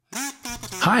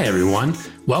Hi, everyone.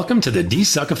 Welcome to the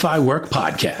Desuckify Work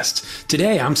podcast.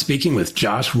 Today, I'm speaking with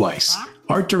Josh Weiss,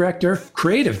 art director,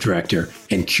 creative director,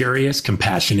 and curious,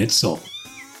 compassionate soul.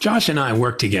 Josh and I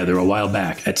worked together a while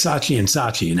back at Saatchi &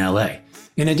 Saatchi in LA.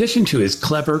 In addition to his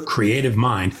clever, creative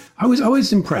mind, I was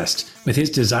always impressed with his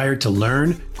desire to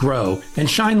learn, grow, and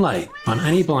shine light on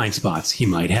any blind spots he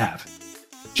might have.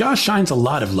 Josh shines a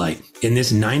lot of light in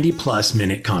this 90-plus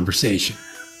minute conversation.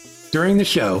 During the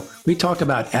show, we talk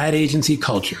about ad agency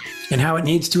culture and how it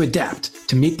needs to adapt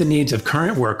to meet the needs of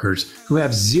current workers who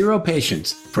have zero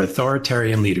patience for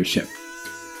authoritarian leadership.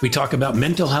 We talk about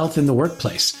mental health in the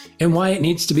workplace and why it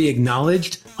needs to be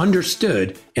acknowledged,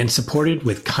 understood, and supported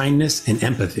with kindness and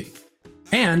empathy.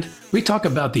 And we talk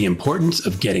about the importance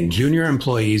of getting junior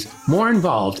employees more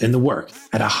involved in the work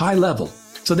at a high level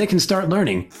so they can start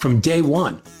learning from day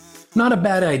one. Not a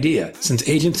bad idea, since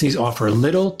agencies offer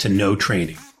little to no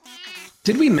training.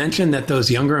 Did we mention that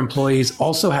those younger employees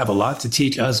also have a lot to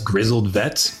teach us grizzled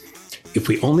vets? If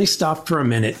we only stopped for a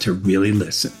minute to really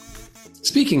listen.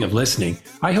 Speaking of listening,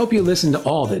 I hope you listen to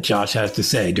all that Josh has to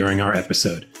say during our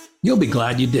episode. You'll be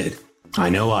glad you did. I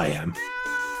know I am.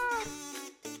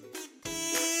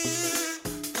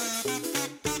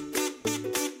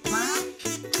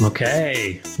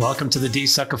 Okay, welcome to the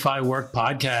Desuckify Work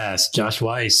podcast. Josh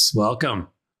Weiss, welcome.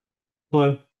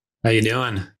 Hello. How you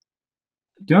doing?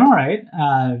 Doing all right.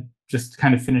 Just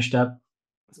kind of finished up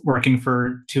working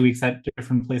for 2 weeks at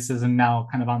different places and now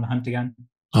kind of on the hunt again.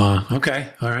 Okay.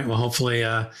 All right. Well, hopefully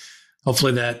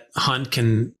that hunt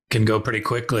can go pretty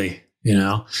quickly, you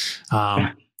know.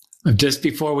 Just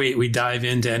before we dive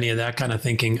into any of that kind of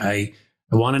thinking, I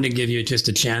wanted to give you just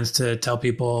a chance to tell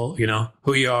people, you know,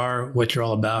 who you are, what you're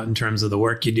all about in terms of the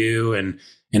work you do, and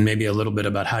maybe a little bit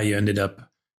about how you ended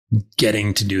up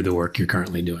getting to do the work you're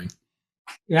currently doing.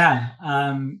 Yeah.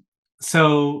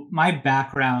 So my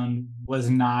background was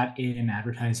not in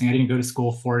advertising. I didn't go to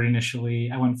school for it initially.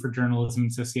 I went for journalism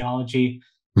and sociology.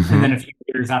 Mm-hmm. And then a few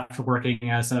years after working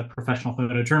as a professional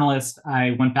photojournalist,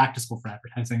 I went back to school for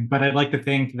advertising. But I'd like to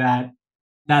think that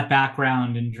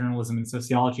background in journalism and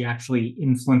sociology actually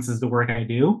influences the work I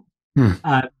do,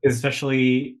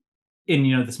 especially in,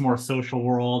 you know, this more social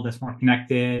world that's more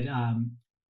connected.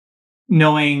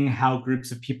 Knowing how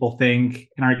groups of people think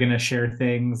and are going to share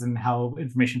things and how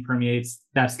information permeates,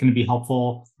 that's going to be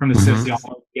helpful from the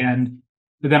sociology end.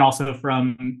 But then also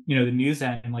from, you know, the news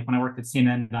end, like when I worked at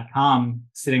CNN.com,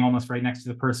 sitting almost right next to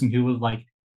the person who would like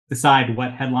decide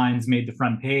what headlines made the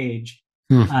front page,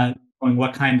 and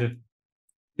what kind of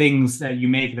things that you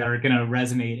make that are going to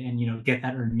resonate and, you know, get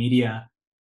that earned media.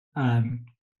 I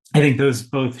think those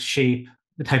both shape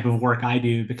the type of work I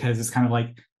do, because it's kind of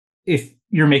like, if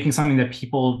you're making something that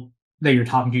people that you're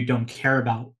talking to don't care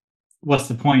about, what's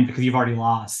the point? Because you've already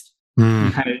lost.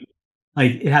 You kind of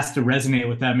like, it has to resonate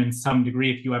with them in some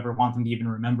degree if you ever want them to even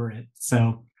remember it.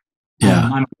 So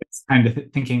I'm kind of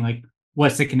thinking like,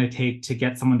 what's it going to take to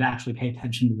get someone to actually pay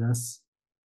attention to this?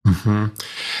 Mm-hmm.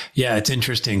 Yeah, it's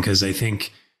interesting because I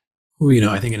think, you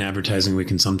know, I think in advertising, we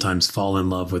can sometimes fall in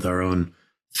love with our own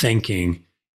thinking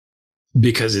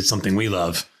because it's something we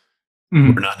love.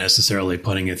 Mm-hmm. We're not necessarily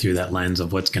putting it through that lens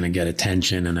of what's going to get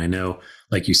attention. And I know,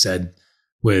 like you said,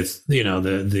 with, you know,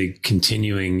 the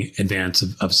continuing advance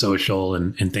of social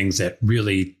and things that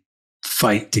really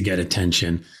fight to get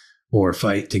attention or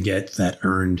fight to get that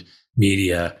earned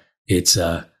media, it's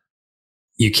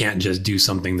you can't just do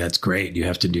something that's great. You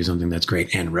have to do something that's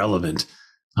great and relevant.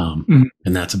 And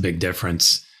that's a big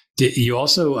difference. You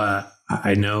also,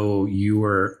 I know you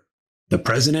were the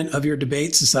president of your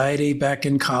debate society back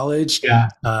in college. Yeah.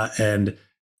 And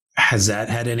has that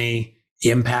had any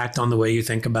impact on the way you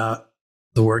think about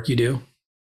the work you do?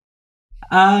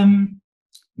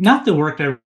 Not the work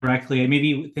directly,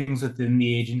 maybe things within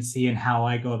the agency and how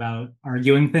I go about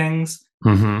arguing things.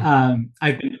 I've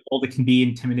been told it can be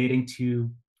intimidating to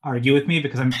argue with me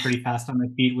because I'm pretty fast on my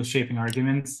feet with shaping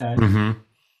arguments.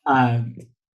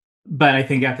 But I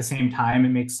think at the same time, it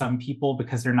makes some people,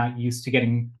 because they're not used to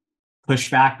getting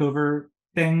pushback over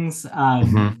things,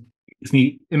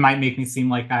 it might make me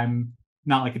seem like I'm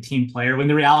not like a team player, when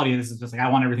the reality is just like I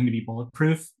want everything to be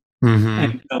bulletproof.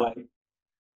 And so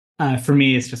like for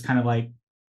me, it's just kind of like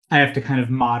I have to kind of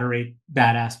moderate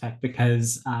that aspect,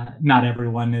 because not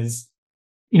everyone is,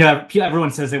 you know,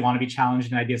 everyone says they want to be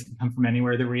challenged and ideas can come from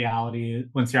anywhere. The reality,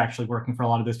 once you're actually working for a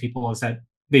lot of those people, is that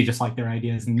they just like their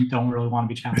ideas and don't really want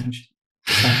to be challenged.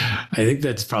 I think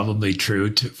that's probably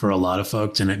true for a lot of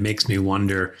folks. And it makes me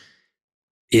wonder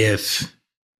if,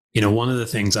 you know, one of the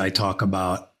things I talk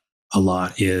about a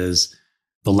lot is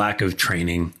the lack of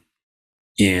training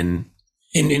in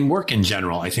in work in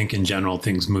general, I think in general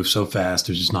things move so fast.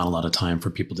 There's just not a lot of time for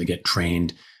people to get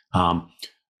trained.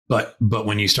 But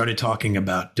when you started talking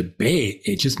about debate,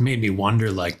 it just made me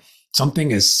wonder, like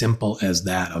something as simple as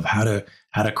that of how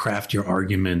to craft your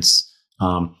arguments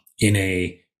in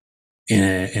a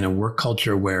work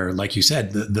culture where, like you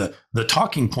said, the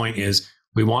talking point is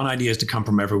we want ideas to come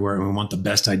from everywhere, and we want the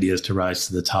best ideas to rise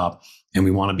to the top, and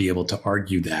we want to be able to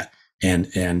argue that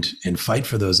and fight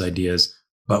for those ideas,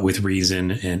 but with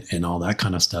reason and all that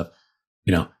kind of stuff.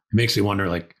 It makes me wonder,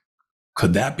 like,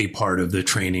 could that be part of the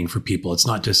training for people? It's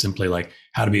not just simply like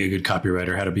how to be a good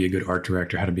copywriter, how to be a good art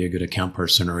director, how to be a good account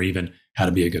person, or even how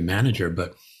to be a good manager,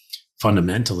 but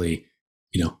fundamentally,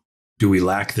 do we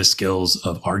lack the skills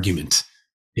of argument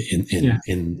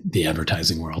in the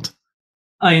advertising world?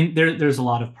 I mean, there's a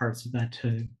lot of parts of that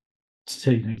to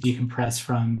decompress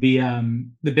from.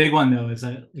 The big one though is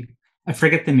I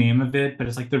forget the name of it, but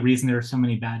it's like the reason there are so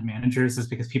many bad managers is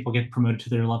because people get promoted to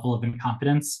their level of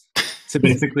incompetence. So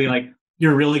basically, like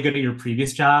you're really good at your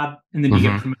previous job, and then you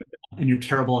get promoted, and you're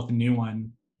terrible at the new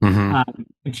one.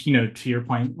 Which, to your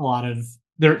point, a lot of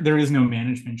there is no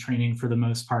management training for the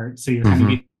most part. So you're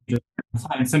kind of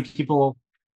and some people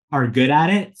are good at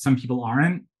it, some people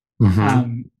aren't.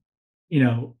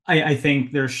 I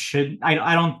think there should.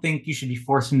 I don't think you should be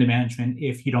forced into management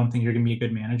if you don't think you're going to be a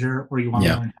good manager or you want to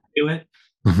learn how to do it.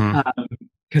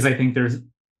 Because I think there's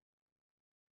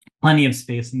plenty of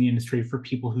space in the industry for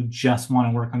people who just want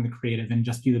to work on the creative and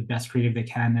just do the best creative they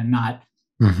can and not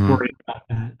worry about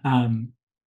that.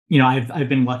 I've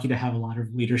been lucky to have a lot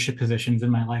of leadership positions in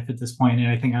my life at this point, and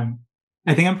I think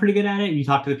I'm pretty good at it. You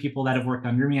talk to the people that have worked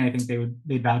under me, and I think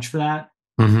they'd vouch for that.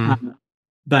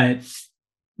 But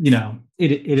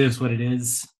it is what it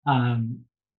is. You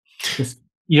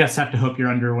just have to hope you're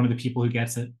under one of the people who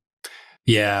gets it.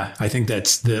 Yeah, I think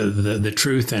that's the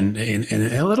truth, and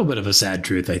a little bit of a sad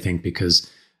truth, I think, because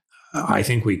I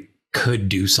think we could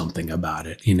do something about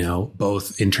it,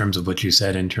 both in terms of what you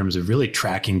said, in terms of really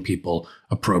tracking people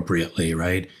appropriately,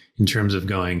 right? In terms of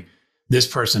going, this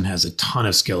person has a ton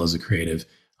of skill as a creative,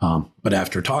 but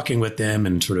after talking with them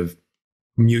and sort of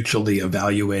mutually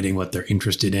evaluating what they're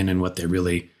interested in and what they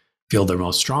really feel they're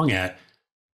most strong at,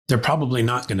 they're probably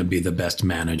not going to be the best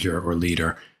manager or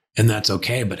leader. And that's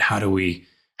okay. But how do we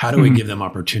give them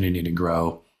opportunity to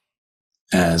grow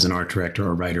as an art director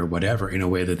or writer, or whatever, in a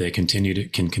way that they can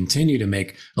continue to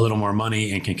make a little more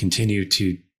money and can continue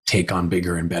to take on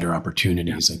bigger and better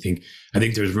opportunities? Yeah. I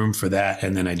think there's room for that.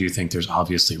 And then I do think there's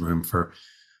obviously room for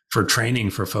training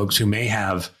for folks who may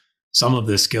have some of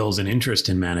the skills and interest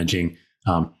in managing.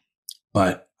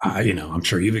 But I'm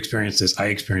sure you've experienced this. I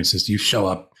experienced this. You show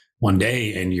up one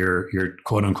day and you're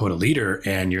quote unquote a leader,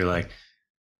 and you're like,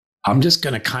 I'm just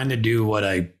going to kind of do what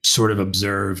I sort of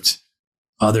observed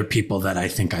other people that I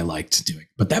think I liked doing,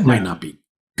 but that might not be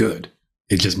good.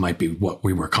 It just might be what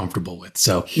we were comfortable with.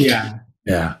 So yeah,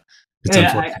 it's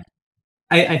unfortunate.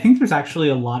 I think there's actually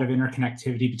a lot of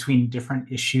interconnectivity between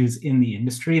different issues in the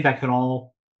industry that could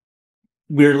all,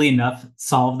 weirdly enough,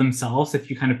 solve themselves if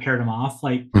you kind of paired them off.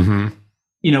 Like,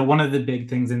 one of the big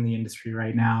things in the industry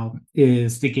right now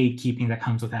is the gatekeeping that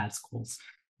comes with ad schools.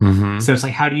 So it's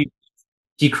like, how do you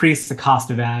decrease the cost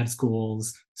of ad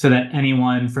schools so that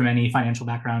anyone from any financial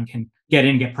background can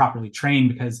get properly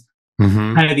trained? Because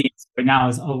kind of the answer right now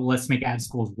is, let's make ad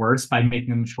schools worse by making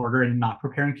them shorter and not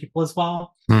preparing people as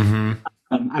well.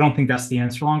 I don't think that's the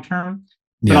answer long term.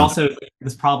 But also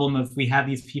this problem of we have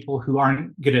these people who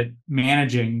aren't good at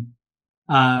managing.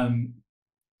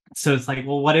 So it's like,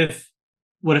 well, what if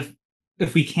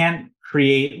we can't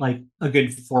create like a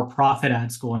good for-profit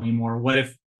ad school anymore? What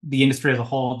if the industry as a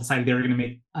whole decided they were going to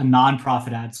make a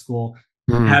non-profit ad school,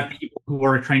 have people who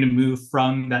are trying to move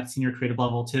from that senior creative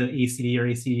level to ACD or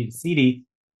ACD to CD,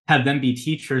 have them be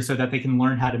teachers so that they can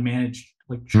learn how to manage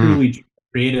like truly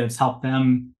creatives, help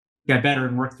them get better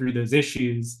and work through those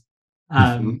issues. It's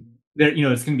going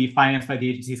to be financed by the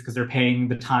agencies because they're paying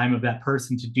the time of that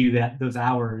person to do those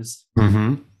hours.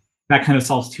 That kind of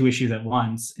solves two issues at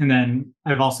once. And then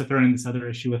I've also thrown in this other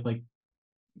issue with like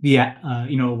the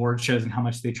award shows and how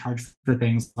much they charge for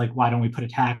things. Like, why don't we put a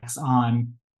tax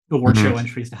on award show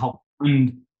entries to help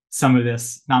fund some of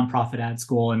this nonprofit ad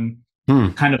school? And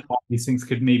kind of all these things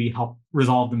could maybe help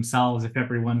resolve themselves if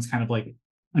everyone's kind of like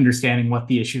understanding what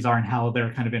the issues are and how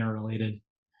they're kind of interrelated.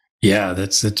 Yeah,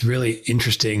 that's really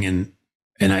interesting. And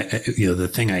I, the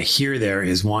thing I hear there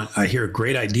is, I hear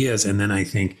great ideas, and then I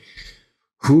think,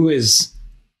 who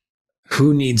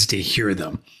needs to hear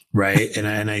them, right?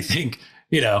 and I think,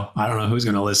 I don't know who's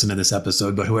going to listen to this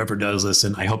episode, but whoever does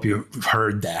listen, I hope you've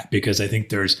heard that, because I think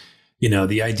there's,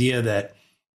 the idea that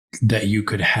you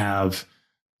could have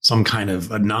some kind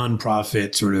of a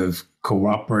nonprofit sort of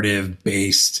cooperative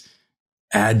based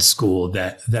ad school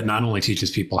that not only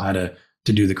teaches people how to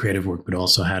do the creative work, but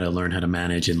also how to learn how to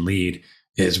manage and lead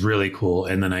is really cool.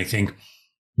 And then I think,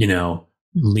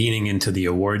 leaning into the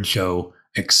award show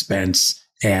expense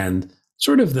and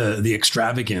sort of the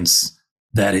extravagance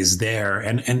that is there.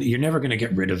 And you're never going to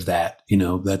get rid of that.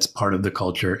 That's part of the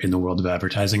culture in the world of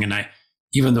advertising. And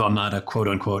even though I'm not a quote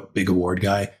unquote big award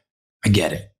guy, I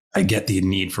get it. I get the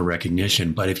need for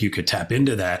recognition. But if you could tap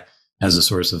into that as a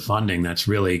source of funding, that's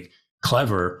really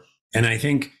clever. And I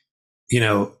think,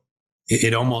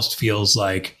 it almost feels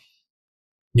like,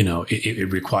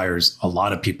 it requires a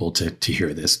lot of people to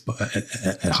hear this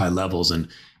at high levels. And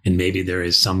maybe there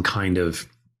is some kind of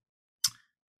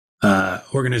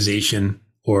organization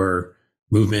or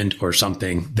movement or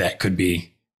something that could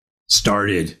be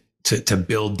started to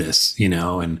build this,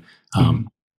 and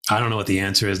I don't know what the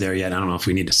answer is there yet. I don't know if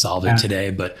we need to solve it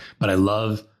today, but I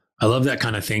love that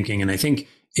kind of thinking. And I think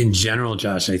in general,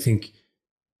 Josh, I think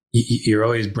you're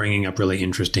always bringing up really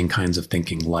interesting kinds of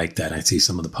thinking like that. I see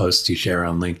some of the posts you share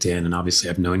on LinkedIn, and obviously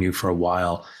I've known you for a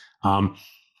while.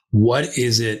 What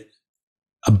is it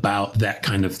about that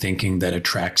kind of thinking that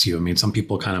attracts you? I mean, some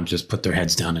people kind of just put their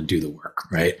heads down and do the work,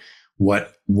 right?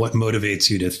 What motivates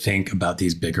you to think about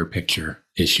these bigger picture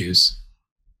issues?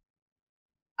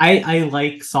 I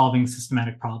like solving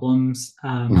systematic problems.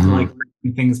 I like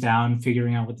breaking things down,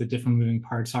 figuring out what the different moving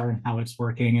parts are and how it's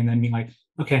working, and then being like,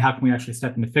 okay, how can we actually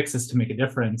step in to fix this to make a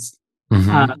difference?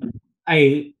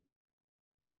 I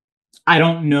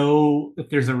don't know if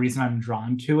there's a reason I'm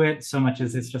drawn to it so much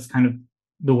as it's just kind of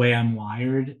the way I'm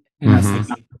wired, and that's like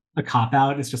not a cop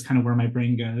out. It's just kind of where my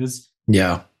brain goes.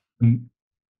 Yeah.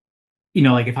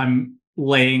 Like if I'm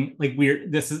laying like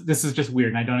weird, this is just weird,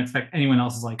 and I don't expect anyone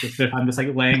else is like this, but if I'm just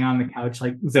like laying on the couch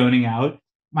like zoning out,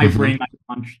 my brain might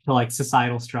want to like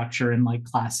societal structure and like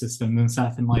class systems and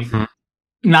stuff, and like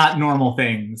not normal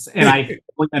things, and I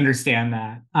understand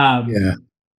that.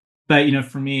 But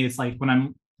for me, it's like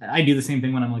when I do the same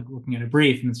thing when I'm like looking at a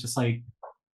brief, and it's just like,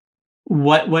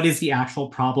 what is the actual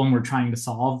problem we're trying to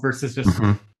solve versus just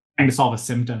trying to solve a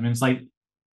symptom. And it's like,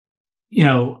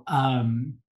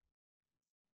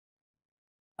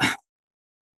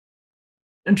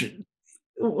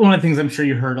 one of the things I'm sure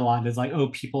you heard a lot is like, oh,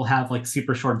 people have like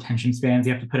super short attention spans.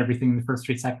 You have to put everything in the first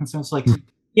 3 seconds. So it's like,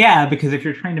 yeah, because if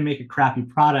you're trying to make a crappy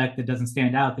product that doesn't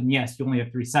stand out, then yes, you only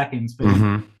have 3 seconds. But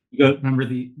you go, remember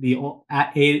the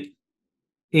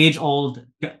age-old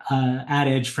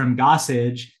adage from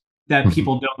Gossage that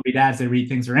people don't read ads, they read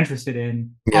things they're interested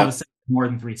in. All of a sudden, more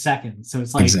than 3 seconds. So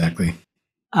it's like, exactly.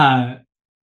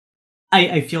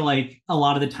 I feel like a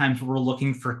lot of the times we're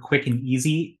looking for quick and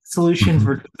easy solutions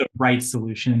versus the right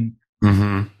solution.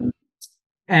 And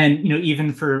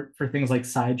even for things like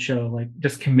Sideshow, like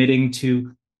just committing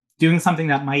to doing something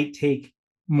that might take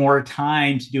more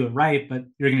time to do it right, but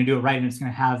you're going to do it right, and it's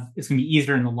going to be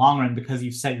easier in the long run because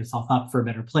you've set yourself up for a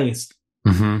better place.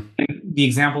 And the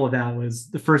example of that was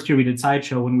the first year we did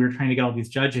Sideshow, when we were trying to get all these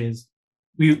judges,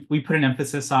 we put an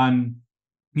emphasis on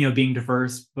being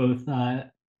diverse, both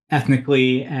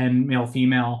ethnically and male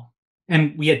female,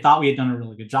 and we had thought we had done a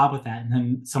really good job with that. And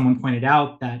then someone pointed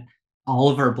out that all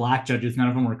of our Black judges, none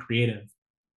of them were creative.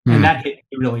 And that hit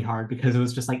me really hard, because it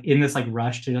was just like in this like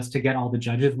rush to get all the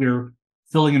judges, we were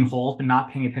filling in holes and not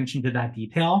paying attention to that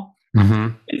detail.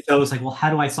 And so it was like, well, how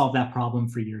do I solve that problem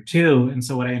for year 2? And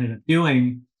so what I ended up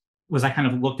doing was I kind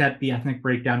of looked at the ethnic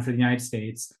breakdown for the United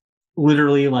States,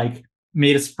 literally like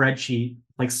made a spreadsheet,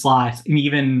 like slots, and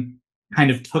even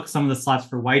kind of took some of the slots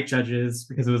for white judges,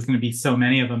 because it was going to be so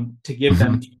many of them, to give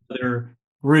them to other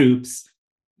groups.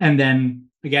 And then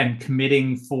again,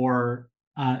 committing for,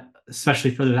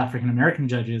 especially for those African-American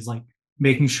judges, like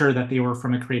making sure that they were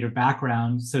from a creative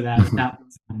background, so that that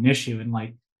was an issue. And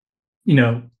like,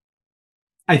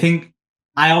 I think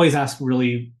I always ask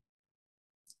really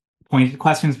pointed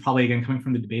questions, probably again coming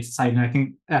from the debate society, and I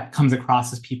think that comes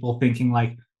across as people thinking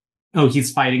like, oh,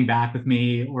 he's fighting back with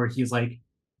me, or he's like,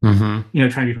 trying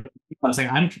to be. I was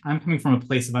like, I'm coming from a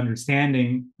place of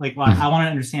understanding. Like, well, I want to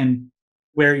understand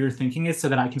where your thinking is so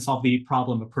that I can solve the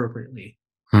problem appropriately.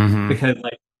 Because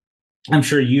like, I'm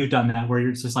sure you've done that, where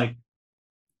you're just like,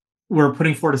 we're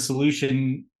putting forward a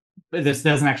solution, but this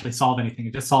doesn't actually solve anything.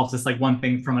 It just solves this like one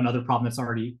thing from another problem that's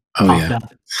already popped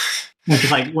up. Which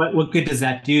is like, what good does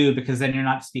that do? Because then you're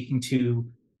not speaking to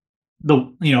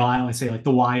the, I always say like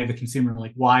the why of the consumer,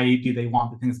 like why do they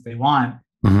want the things that they want?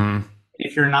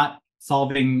 If you're not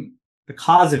solving the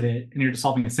cause of it and you're just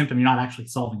solving a symptom, you're not actually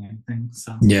solving anything.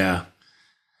 So yeah.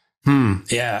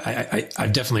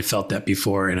 I've definitely felt that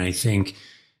before. And I think,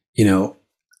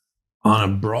 on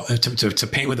a broad to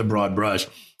paint with a broad brush,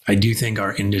 I do think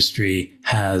our industry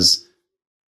has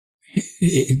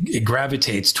it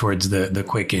gravitates towards the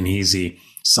quick and easy,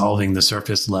 solving the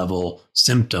surface level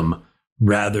symptom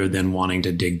rather than wanting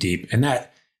to dig deep. And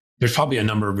that there's probably a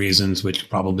number of reasons, which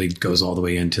probably goes all the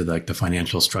way into like the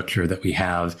financial structure that we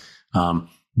have,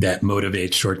 that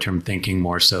motivates short-term thinking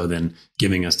more so than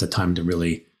giving us the time to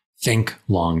really think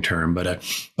long-term. But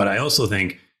I also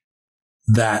think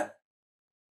that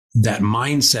that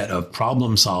mindset of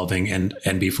problem solving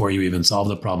and before you even solve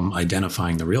the problem,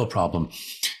 identifying the real problem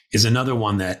is another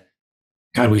one that,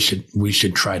 God, we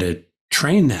should try to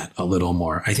train that a little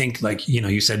more. I think, like,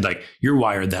 you said, like, you're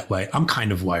wired that way. I'm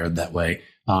kind of wired that way.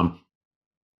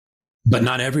 But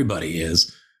not everybody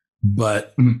is,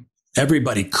 but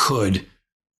everybody could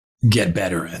get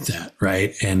better at that.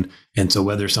 Right. And so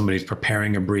whether somebody's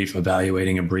preparing a brief,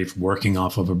 evaluating a brief, working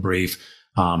off of a brief,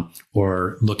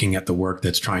 or looking at the work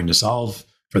that's trying to solve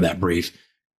for that brief,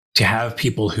 to have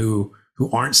people who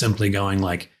aren't simply going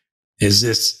like, is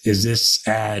this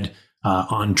ad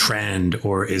on trend,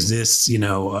 or is this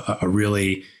a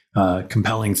really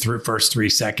compelling first 3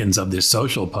 seconds of this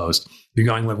social post? You're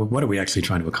going like, well, what are we actually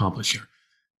trying to accomplish here?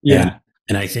 Yeah.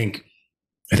 And I think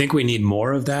we need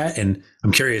more of that. And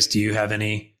I'm curious, do you have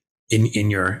any in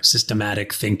your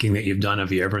systematic thinking that you've done?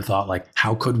 Have you ever thought like,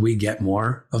 how could we get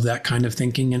more of that kind of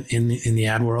thinking in the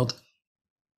ad world?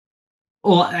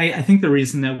 Well, I think the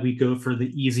reason that we go for the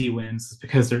easy wins is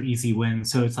because they're easy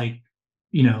wins. So it's like,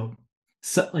 you know,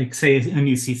 so like say a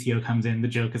new CCO comes in, the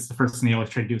joke is the first thing they always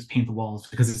try to do is paint the walls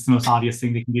because it's the most obvious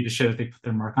thing they can do to show that they put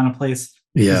their mark on a place,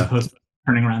 as opposed to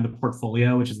turning around the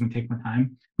portfolio, which is going to take more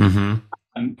time.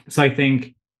 So I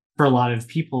think for a lot of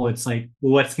people, it's like,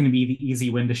 well, what's going to be the easy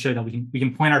win to show that we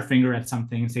can point our finger at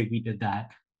something and say we did that.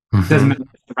 It doesn't matter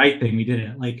if it's the right thing, we did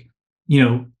it. Like,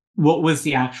 what was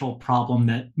the actual problem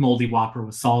that Moldy Whopper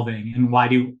was solving, and why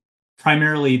do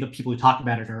primarily the people who talk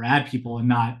about it are ad people and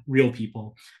not real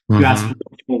people? You ask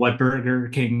people what Burger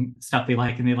King stuff they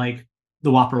like, and they like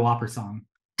the Whopper Whopper song.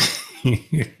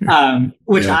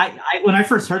 Which I when I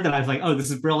first heard that, I was like, oh, this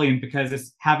is brilliant, because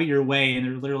it's have it your way, and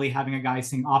they're literally having a guy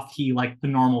sing off key like the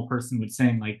normal person would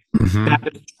sing. Like that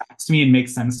attracts to me and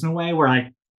makes sense in a way where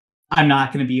I'm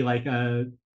not going to be like a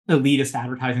elitist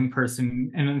advertising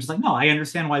person, and I'm just like, no, I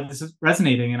understand why this is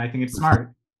resonating, and I think it's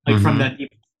smart, like from that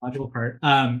deep logical part.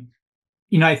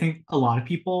 I think a lot of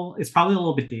people, it's probably a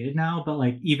little bit dated now, but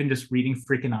like even just reading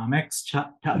Freakonomics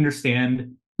to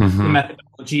understand the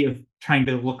methodology of trying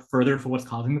to look further for what's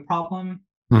causing the problem.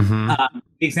 The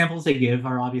examples they give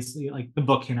are obviously, like, the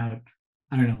book came out,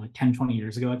 I don't know, like 10, 20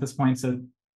 years ago at this point. So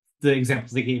the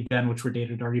examples they gave then, which were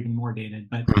dated, are even more dated.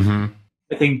 But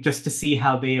I think just to see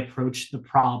how they approach the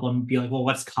problem, be like, well,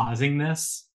 what's causing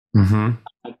this?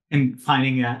 And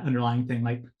finding that underlying thing,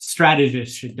 like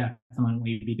strategists should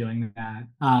definitely be doing that.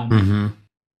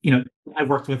 I've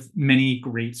worked with many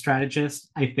great strategists.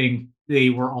 I think they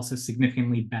were also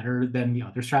significantly better than the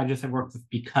other strategists I've worked with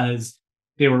because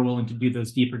they were willing to do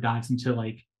those deeper dives into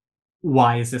like,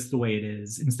 why is this the way it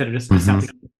is? Instead of just accepting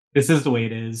this is the way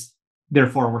it is,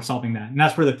 therefore we're solving that. And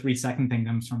that's where the 3-second thing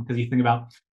comes from, because you think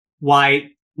about why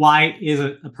is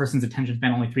a person's attention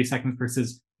span only 3 seconds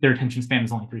versus their attention span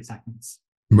is only 3 seconds.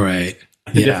 Right.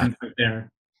 The difference right there.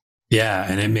 Yeah.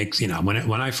 And it makes,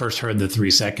 when I first heard the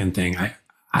 3-second thing,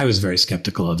 I was very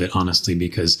skeptical of it, honestly,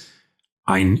 because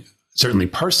I certainly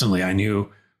personally, I knew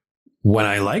when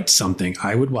I liked something,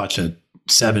 I would watch a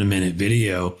 7-minute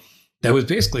video that was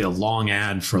basically a long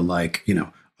ad for like,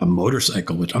 a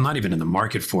motorcycle, which I'm not even in the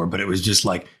market for, but it was just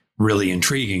like really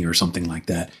intriguing or something like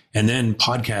that. And then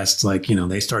podcasts, like,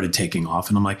 they started taking off,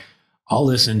 and I'm like, I'll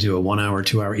listen to a 1 hour,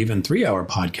 2 hour, even 3 hour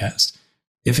podcast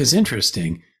if it's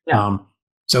interesting. Yeah.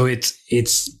 So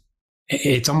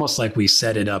it's almost like we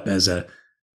set it up as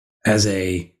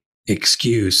a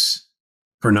excuse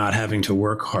for not having to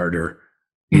work harder,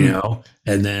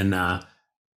 and then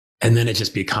it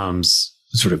just becomes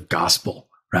sort of gospel,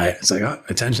 right? It's like, oh,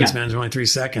 attention spans are only 3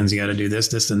 seconds. You got to do this,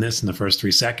 this, and this in the first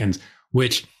 3 seconds,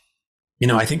 which,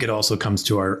 I think it also comes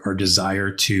to our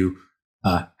desire to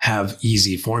have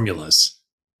easy formulas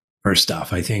for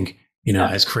stuff. I think,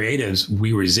 as creatives,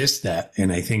 we resist that.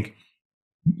 And I think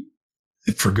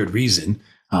for good reason.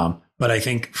 But I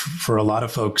think for a lot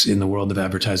of folks in the world of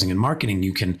advertising and marketing,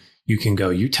 you can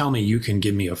go, you tell me you can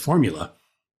give me a formula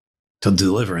to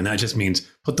deliver. And that just means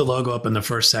put the logo up in the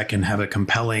first second, have a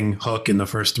compelling hook in the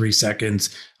first 3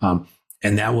 seconds.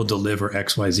 And that will deliver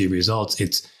XYZ results.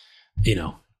 It's,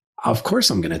 of course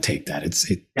I'm going to take that.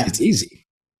 It's easy,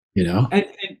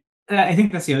 I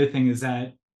think that's the other thing, is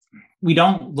that we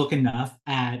don't look enough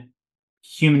at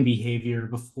human behavior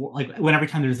before, like when every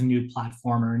time there's a new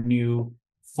platform or a new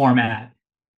format,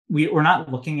 we're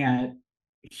not looking at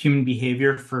human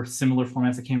behavior for similar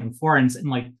formats that came before, and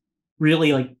like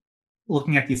really like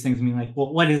looking at these things and being like,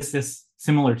 well, what is this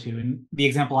similar to? And the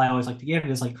example I always like to give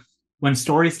is like when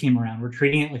stories came around, we're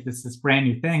treating it like this brand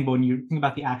new thing, but when you think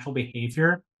about the actual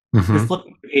behavior, Mm-hmm. it's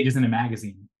flipping through pages in a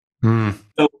magazine. Mm.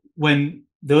 So when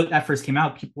that first came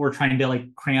out, people were trying to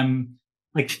like cram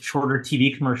like shorter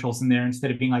TV commercials in there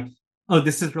instead of being like, oh,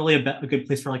 this is really a good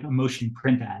place for like a motion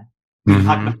print ad. We can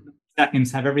talk about Mm-hmm.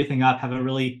 seconds, have everything up, have a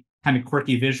really kind of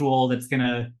quirky visual that's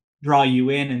gonna draw you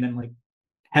in, and then like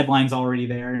headlines already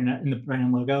there in the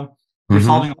brand logo. You're Mm-hmm.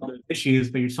 solving all those issues,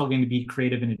 but you're still going to be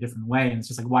creative in a different way. And it's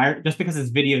just like, just because it's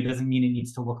video doesn't mean it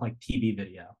needs to look like TV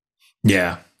video.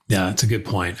 Yeah. Yeah. It's a good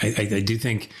point. I do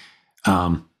think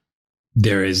um,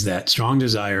 there is that strong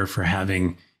desire for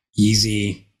having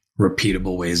easy,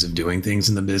 repeatable ways of doing things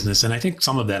in the business. And I think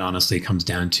some of that honestly comes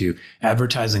down to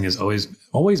advertising has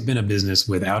always been a business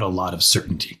without a lot of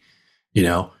certainty.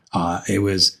 It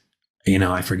was,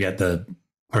 I forget the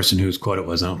person whose quote it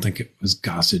was. I don't think it was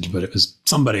Gossage, but it was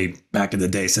somebody back in the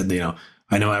day said,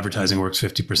 I know advertising works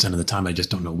 50% of the time. I just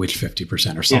don't know which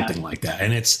 50% or something like that.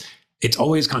 And it's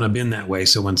always kind of been that way.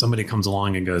 So when somebody comes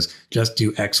along and goes, just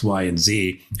do X, Y, and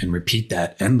Z and repeat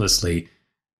that endlessly,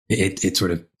 it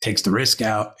sort of takes the risk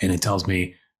out and it tells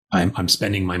me I'm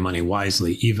spending my money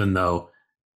wisely, even though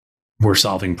we're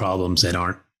solving problems that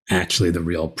aren't actually the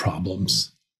real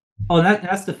problems. Oh,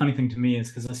 that's the funny thing to me is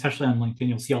because especially on LinkedIn,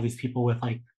 you'll see all these people with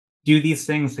like, do these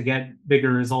things to get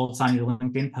bigger results on your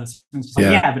LinkedIn posts. And it's just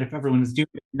like, yeah, but if everyone is doing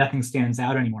it, nothing stands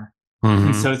out anymore. Mm-hmm.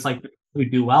 And so it's like who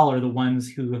do well are the ones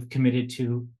who have committed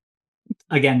to,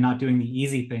 again, not doing the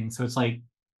easy thing. So it's like,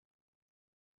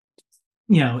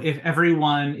 if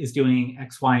everyone is doing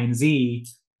X, Y, and Z,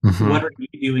 Mm-hmm. what are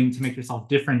you doing to make yourself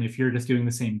different if you're just doing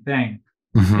the same thing?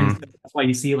 Mm-hmm. And so that's why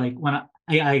you see like when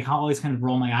I always kind of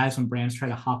roll my eyes when brands try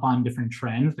to hop on different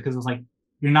trends because it's like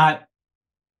you're not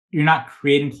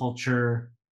creating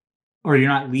culture or you're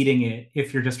not leading it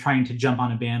if you're just trying to jump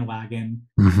on a bandwagon.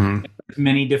 Mm-hmm. There's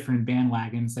many different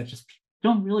bandwagons that just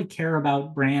don't really care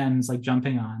about brands like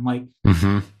jumping on. Like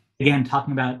Mm-hmm. again,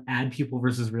 talking about ad people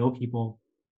versus real people.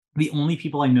 The only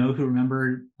people I know who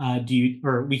remember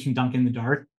We Can Dunk in the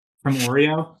Dark from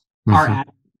Oreo are ad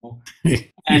people.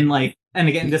 And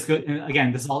again,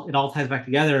 it all ties back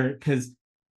together because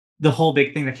the whole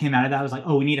big thing that came out of that was like,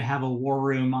 oh, we need to have a war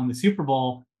room on the Super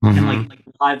Bowl. Mm-hmm. And like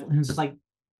live, and it's just like,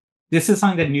 this is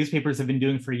something that newspapers have been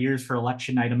doing for years for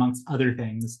election night, amongst other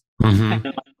things. Mm-hmm.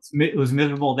 And it was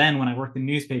miserable then when I worked in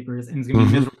newspapers, and it's going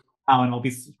to be miserable now, and I'll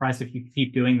be surprised if you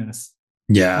keep doing this.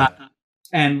 Yeah.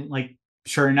 And like,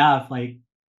 sure enough, like,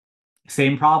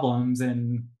 same problems.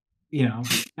 And,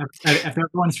 if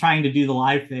everyone's trying to do the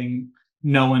live thing,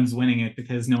 no one's winning it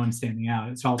because no one's standing out.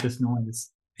 It's all this noise.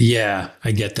 Yeah,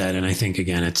 I get that. And I think,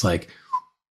 again, it's like,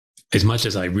 as much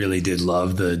as I really did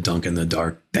love the Dunk in the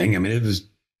Dark thing, I mean, it was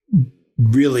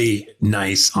really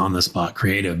nice on the spot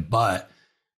creative. But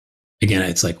again,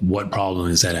 it's like, what problem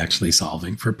is that actually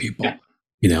solving for people?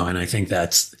 Yeah. And I think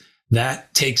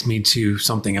that takes me to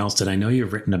something else that I know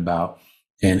you've written about.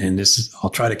 And this is, I'll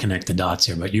try to connect the dots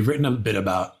here, but you've written a bit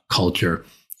about culture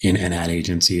in ad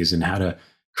agencies and how to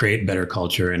create better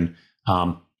culture. And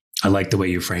I like the way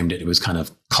you framed it. It was kind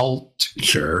of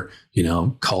culture,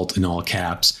 cult in all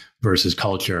caps versus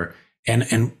culture.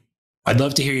 And I'd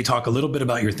love to hear you talk a little bit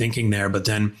about your thinking there, but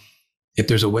then if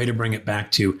there's a way to bring it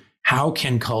back to how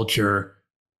can culture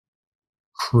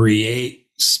create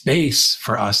space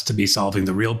for us to be solving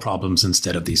the real problems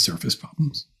instead of these surface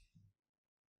problems?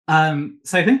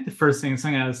 So I think the first thing,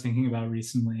 something I was thinking about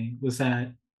recently was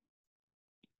that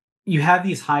you have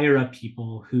these higher up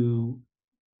people who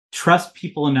trust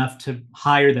people enough to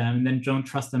hire them and then don't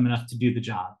trust them enough to do the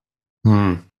job.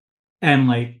 And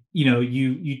like,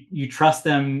 you trust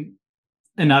them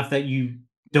enough that you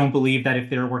don't believe that if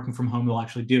they're working from home, they'll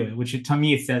actually do it, which to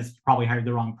me, it says you probably hired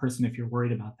the wrong person if you're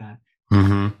worried about that.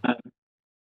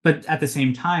 But at the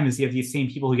same time, is you have these same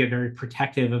people who get very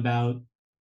protective about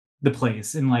the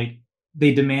place and like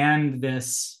they demand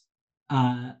this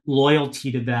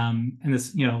loyalty to them and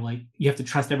this, like you have to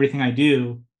trust everything I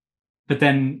do. But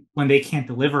then when they can't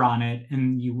deliver on it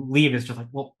and you leave, it's just like,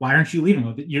 well, why aren't you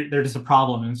leaving? They're just a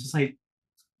problem. And it's just like,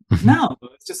 no,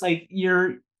 it's just like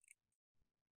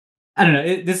I don't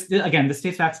know. This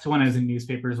dates back to when I was in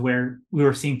newspapers where we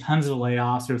were seeing tons of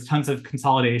layoffs. There was tons of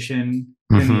consolidation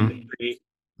in the industry.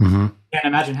 Can't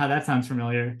imagine how that sounds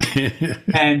familiar.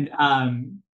 And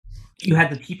you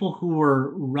had the people who were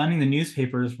running the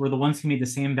newspapers were the ones who made the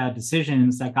same bad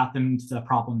decisions that got them to the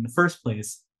problem in the first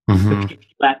place. The Mm-hmm. people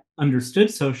that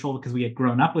understood social because we had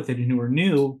grown up with it and who were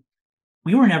new,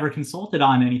 we were never consulted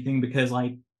on anything because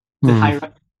like the higher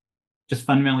up just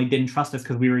fundamentally didn't trust us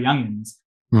because we were youngins.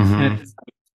 And Mm-hmm. it's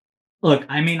like, look,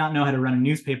 I may not know how to run a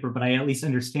newspaper, but I at least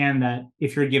understand that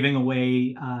if you're giving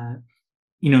away,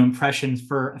 impressions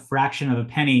for a fraction of a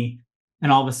penny,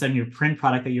 and all of a sudden your print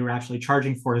product that you were actually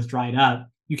charging for is dried up,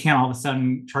 you can't all of a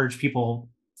sudden charge people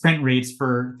print rates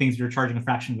for things you're charging a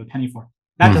fraction of a penny for.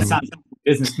 That just Mm-hmm. sounds like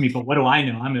business to me, but what do I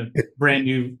know? I'm a brand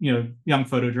new, young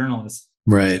photojournalist.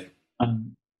 Right.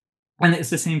 Um, and it's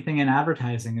the same thing in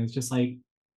advertising. It's just like,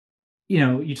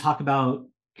 you talk about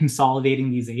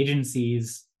consolidating these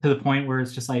agencies to the point where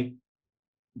it's just like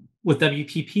with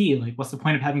WPP, like what's the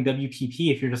point of having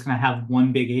WPP if you're just going to have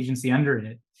one big agency under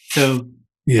it? So,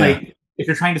 Yeah. like, if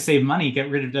you're trying to save money,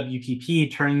 get rid of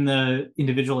WPP, turn the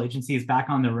individual agencies back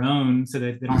on their own so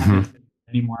that they don't have Mm-hmm. to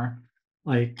anymore.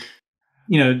 Like,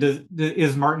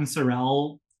 is Martin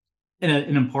Sorrell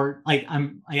an important? Like,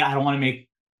 I don't want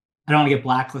to get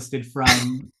blacklisted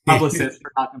from publicists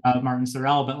for talking about Martin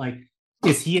Sorrell, but like,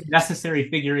 is he a necessary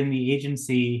figure in the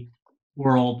agency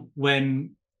world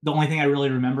when the only thing I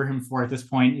really remember him for at this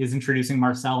point is introducing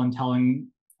Marcel and telling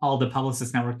all the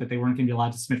Publicist Network that they weren't going to be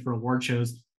allowed to submit for award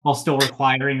shows while still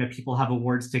requiring that people have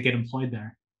awards to get employed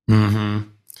there. Mm-hmm.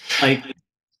 Like,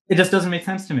 it just doesn't make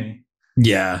sense to me.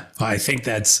 Yeah.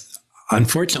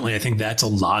 Unfortunately, I think that's a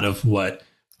lot of what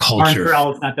Martin culture.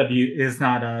 Sorrell is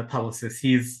not a publicist.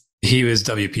 He was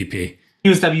WPP. He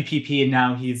was WPP and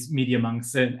now he's Media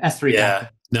Monks and S3 Yeah.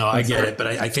 Capital. No, I get it. But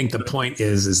I think the point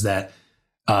is that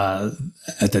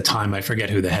at the time, I forget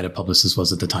who the head of publicist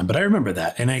was at the time, but I remember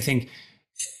that. And I think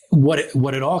what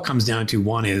it all comes down to,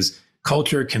 one is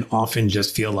culture can often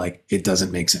just feel like it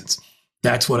doesn't make sense.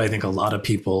 That's what I think a lot of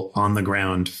people on the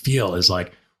ground feel is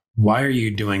like, why are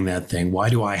you doing that thing? Why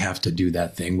do I have to do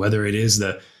that thing? Whether it is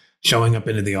the showing up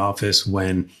into the office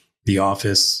when the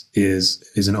office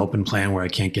is an open plan where I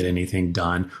can't get anything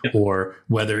done, or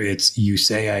whether it's you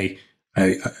say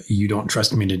you don't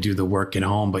trust me to do the work at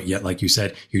home, but yet, like you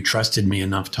said, you trusted me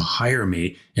enough to hire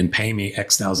me and pay me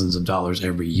X thousands of dollars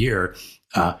every year.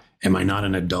 Am I not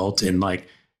an adult? And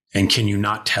can you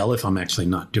not tell if I'm actually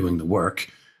not doing the work?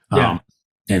 Yeah.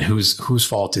 And whose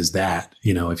fault is that?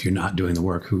 If you're not doing the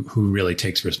work, who really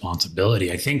takes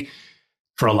responsibility? I think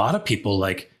for a lot of people,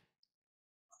 like,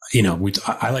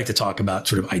 I like to talk about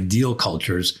sort of ideal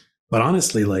cultures, but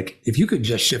honestly, like if you could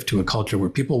just shift to a culture where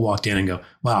people walked in and go,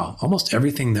 wow, almost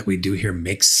everything that we do here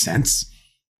makes sense,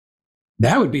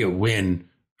 that would be a win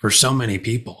for so many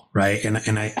people, right? And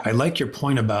I like your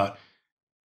point about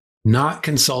not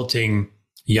consulting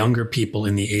younger people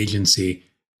in the agency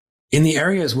in the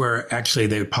areas where actually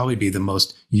they would probably be the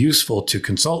most useful to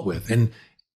consult with. And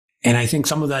I think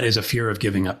some of that is a fear of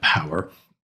giving up power.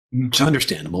 It's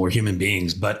understandable. We're human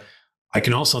beings. But I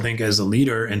can also think as a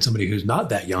leader and somebody who's not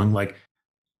that young, like,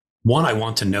 one, I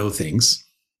want to know things.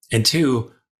 And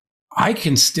two, I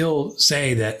can still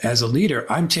say that as a leader,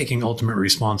 I'm taking ultimate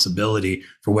responsibility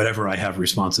for whatever I have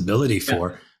responsibility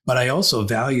for. Yeah. But I also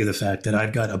value the fact that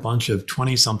I've got a bunch of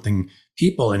 20-something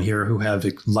people in here who have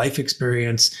life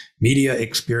experience, media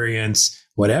experience,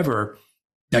 whatever,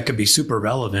 that could be super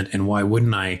relevant. And why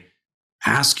wouldn't I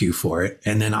ask you for it?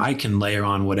 And then I can layer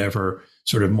on whatever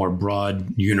sort of more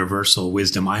broad universal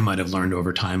wisdom I might have learned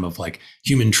over time of like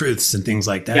human truths and things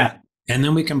like that. Yeah. And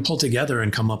then we can pull together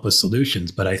and come up with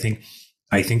solutions. But I think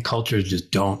cultures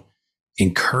just don't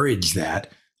encourage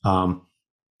that.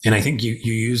 And I think you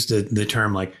used the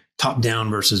term like top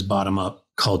down versus bottom up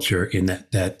culture in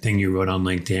that thing you wrote on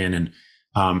LinkedIn. And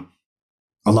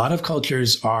a lot of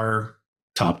cultures are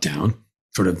top down,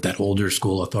 sort of that older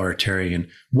school authoritarian.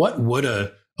 What would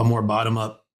a more bottom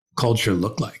up culture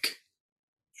look like?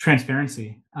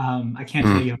 Transparency. I can't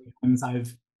tell you how many times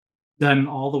I've done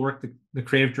all the work that the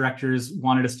creative directors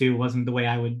wanted us to do. It wasn't the way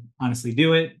I would honestly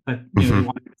do it, but they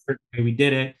wanted a certain way we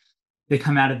did it. They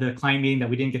come out of the client meeting that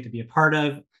we didn't get to be a part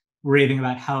of, raving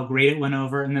about how great it went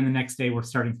over, and then the next day we're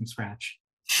starting from scratch.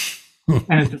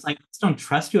 And it's just like, I just don't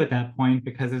trust you at that point,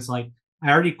 because it's like,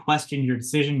 I already questioned your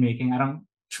decision making. I don't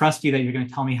trust you that you're going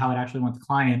to tell me how it actually went to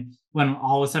client, when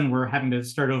all of a sudden we're having to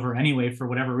start over anyway for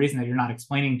whatever reason that you're not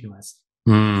explaining to us.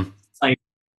 It's like,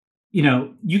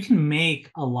 you can make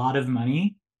a lot of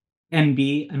money and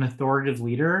be an authoritative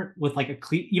leader with like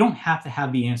you don't have to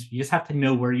have the answer. You just have to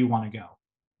know where you want to go.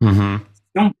 If you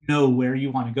don't know where you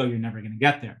want to go, you're never going to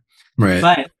get there. Right.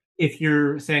 But if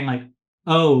you're saying like,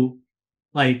 oh,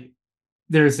 like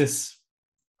there's this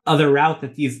other route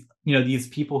that these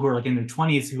people who are like in their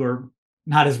 20s who are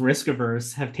not as risk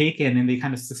averse have taken, and they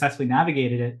kind of successfully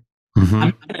navigated it, I'm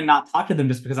not going to not talk to them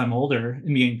just because I'm older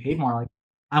and being paid more. Like,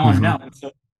 I want to know. And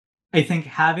so I think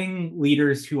having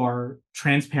leaders who are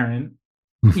transparent,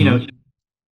 you know,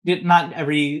 not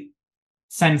every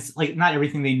sense, like not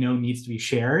everything they know needs to be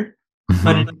shared,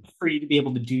 but enough for you to be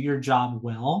able to do your job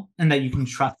well and that you can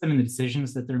trust them in the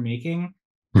decisions that they're making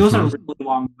goes a really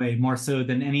long way, more so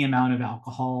than any amount of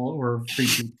alcohol or free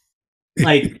food.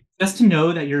 Like just to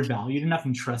know that you're valued enough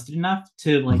and trusted enough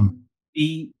to like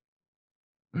be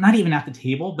not even at the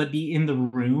table, but be in the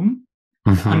room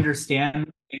to understand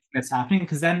that's happening.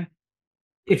 Because then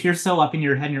if you're so up in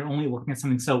your head and you're only looking at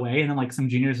something so way, and then like some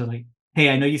juniors are like, hey,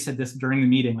 I know you said this during the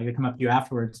meeting, like they come up to you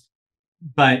afterwards,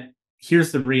 but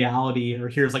here's the reality, or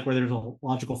here's like where there's a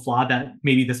logical flaw that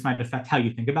maybe this might affect how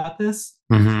you think about this.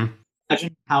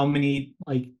 Imagine how many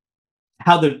like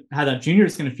how that junior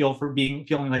is going to feel for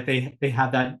feeling like they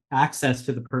have that access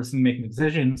to the person making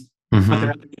decisions, but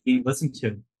they're actually being listened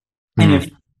to. And if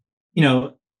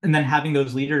and then having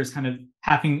those leaders kind of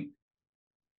having,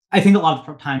 I think a lot of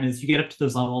the time is you get up to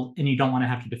those levels and you don't want to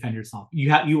have to defend yourself.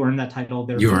 You earned that title.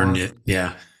 You earned it.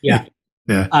 Yeah.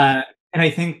 And I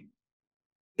think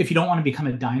if you don't want to become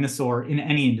a dinosaur in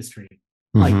any industry,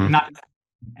 like not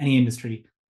any industry,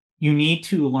 you need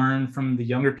to learn from the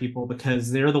younger people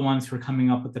because they're the ones who are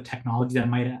coming up with the technology that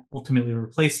might ultimately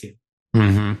replace you.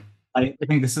 I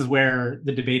think this is where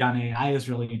the debate on AI is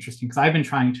really interesting because I've been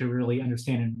trying to really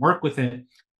understand and work with it.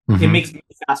 It makes me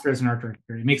faster as an art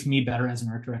director. It makes me better as an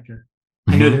art director.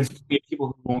 I know there's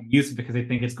people who won't use it because they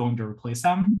think it's going to replace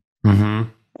them.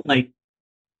 Like,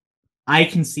 I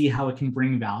can see how it can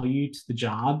bring value to the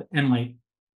job. And like,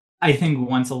 I think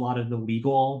once a lot of the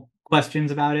legal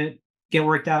questions about it get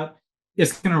worked out,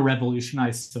 it's going to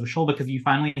revolutionize social because you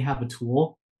finally have a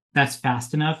tool that's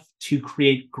fast enough to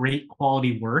create great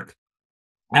quality work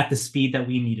at the speed that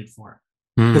we need it for.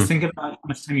 Because think about how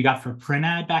much time you got for a print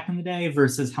ad back in the day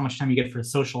versus how much time you get for a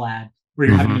social ad where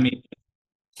you're having to make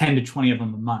 10 to 20 of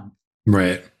them a month.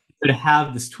 Right. So to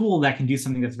have this tool that can do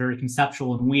something that's very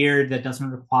conceptual and weird, that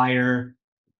doesn't require,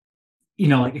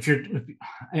 like if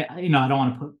I don't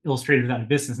want to put illustrators out of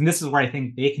business. And this is where I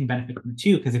think they can benefit from it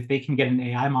too, because if they can get an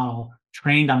AI model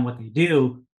trained on what they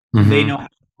do, they know how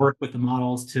to work with the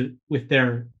models with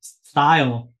their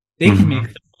style, they can make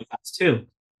stuff like that too.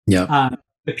 Yeah.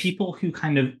 The people who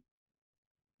kind of,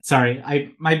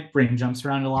 my brain jumps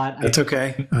around a lot. That's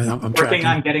okay. I'm working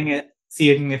on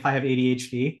seeing if I have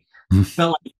ADHD. But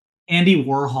like Andy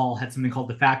Warhol had something called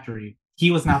The Factory.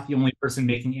 He was not the only person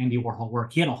making Andy Warhol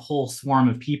work. He had a whole swarm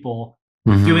of people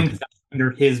doing stuff under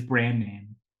his brand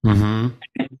name. And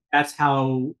that's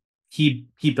how he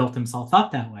built himself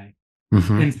up that way.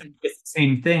 And so it's the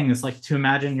same thing. It's like to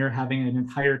imagine you're having an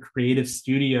entire creative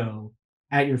studio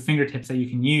at your fingertips that you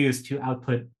can use to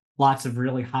output lots of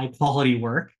really high quality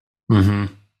work.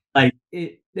 Like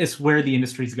it's where the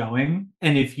industry's going.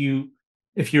 And if you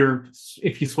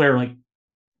swear like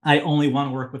I only want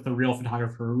to work with a real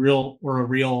photographer, a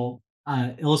real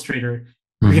illustrator,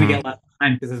 you're going to get less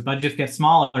time because as budgets get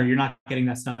smaller, you're not getting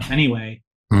that stuff anyway.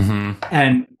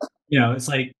 And it's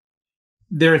like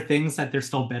there are things that they're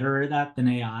still better at that than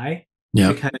AI.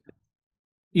 Because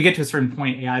you get to a certain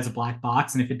point, AI is a black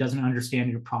box, and if it doesn't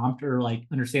understand your prompt or like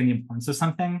understand the importance of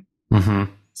something,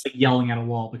 it's like yelling at a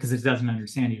wall because it doesn't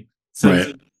understand you.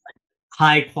 So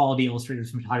high quality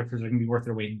illustrators and photographers are going to be worth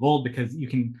their weight in gold because you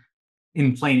can,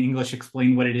 in plain English,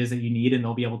 explain what it is that you need, and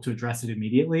they'll be able to address it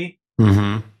immediately.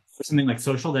 For something like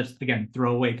social, that's again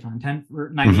throwaway content for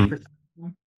 90%.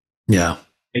 Yeah.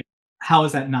 Like, how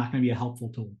is that not going to be a helpful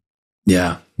tool?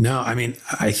 Yeah. No, I mean,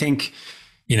 I think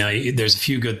there's a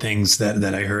few good things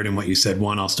that I heard in what you said.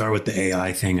 One, I'll start with the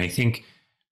AI thing. I think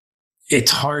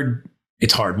it's hard.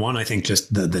 One, I think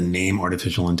just the name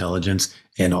artificial intelligence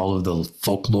and all of the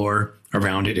folklore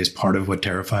around it is part of what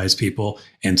terrifies people.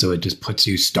 And so it just puts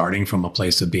you starting from a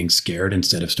place of being scared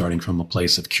instead of starting from a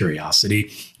place of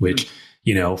curiosity, which,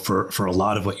 for a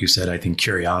lot of what you said, I think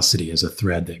curiosity is a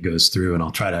thread that goes through, and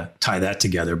I'll try to tie that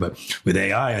together. But with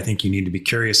AI, I think you need to be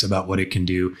curious about what it can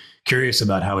do, curious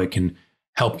about how it can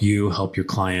help you, help your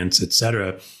clients, et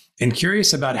cetera, and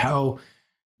curious about how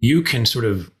you can sort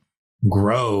of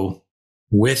grow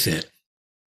with it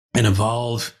and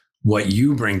evolve what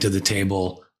you bring to the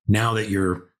table now that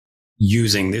you're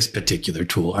using this particular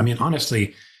tool. I mean,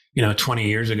 honestly, 20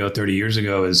 years ago, 30 years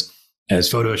ago, as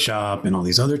Photoshop and all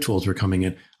these other tools were coming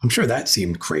in, I'm sure that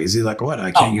seemed crazy. Like, what?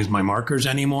 I can't use my markers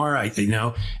anymore. And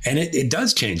it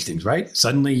does change things, right?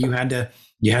 Suddenly you had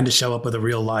to show up with a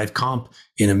real live comp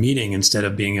in a meeting instead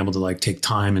of being able to like take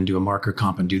time and do a marker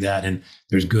comp and do that. And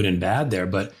there's good and bad there.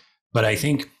 But I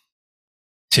think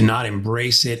to not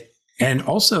embrace it, and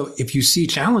also if you see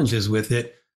challenges with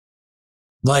it,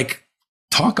 like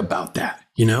talk about that,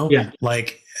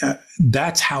 like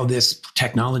that's how this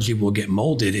technology will get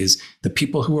molded, is the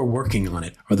people who are working on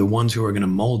it are the ones who are going to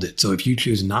mold it. So if you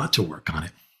choose not to work on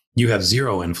it, you have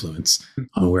zero influence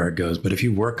on where it goes. But if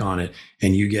you work on it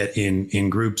and you get in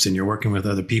groups and you're working with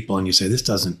other people and you say, this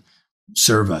doesn't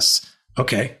serve us,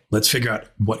 okay, let's figure out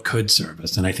what could serve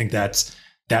us. And I think that's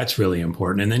really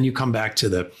important. And then you come back to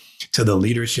the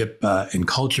leadership and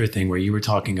culture thing where you were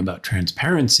talking about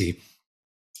transparency.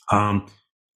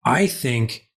 I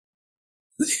think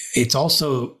it's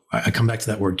also, I come back to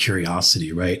that word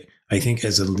curiosity, right? I think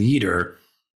as a leader,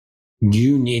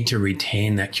 you need to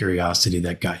retain that curiosity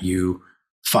that got you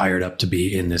fired up to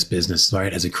be in this business,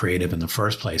 right? As a creative in the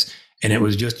first place. And it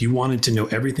was just, you wanted to know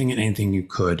everything and anything you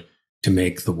could to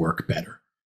make the work better.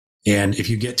 And if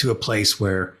you get to a place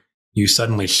where you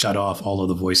suddenly shut off all of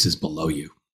the voices below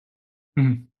you,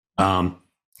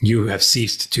 you have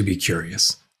ceased to be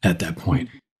curious at that point.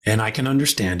 And I can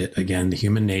understand it. Again, the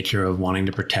human nature of wanting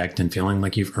to protect and feeling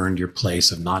like you've earned your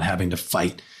place, of not having to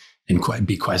fight and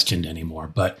be questioned anymore.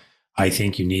 But I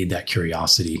think you need that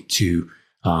curiosity to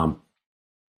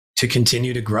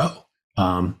continue to grow.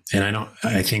 And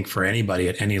I think for anybody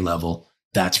at any level,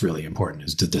 that's really important,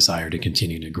 is the desire to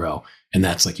continue to grow. And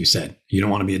that's, like you said, you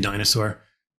don't want to be a dinosaur.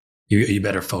 You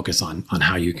better focus on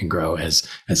how you can grow as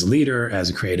a leader, as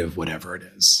a creative, whatever it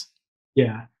is.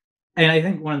 Yeah. And I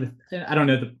think I don't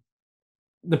know,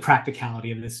 the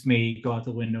practicality of this may go out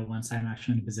the window once I'm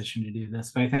actually in a position to do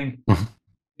this. But I think,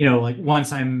 like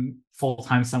once I'm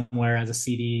full-time somewhere as a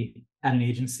CD at an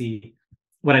agency,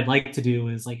 what I'd like to do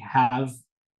is like have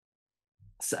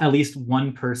at least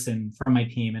one person from my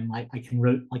team, and like I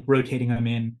can rotating them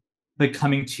in, like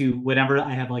coming to whenever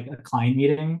I have like a client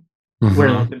meeting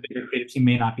where like the bigger creative team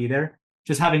may not be there,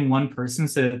 just having one person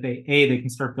so that they can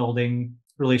start building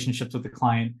relationships with the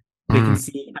client. They can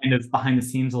see kind of behind the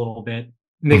scenes a little bit,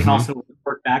 and they can also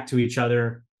report back to each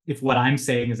other if what I'm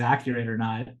saying is accurate or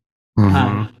not,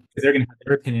 because they're going to have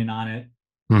their opinion on it.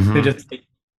 So just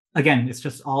again, it's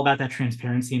just all about that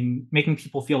transparency and making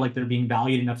people feel like they're being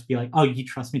valued enough to be like, oh, you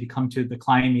trust me to come to the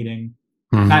client meeting,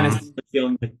 not necessarily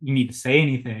feeling like you need to say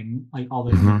anything, like all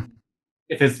the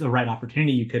if it's the right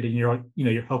opportunity you could, and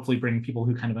you're hopefully bringing people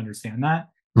who kind of understand that.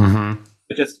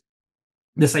 But just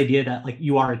this idea that like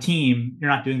you are a team, you're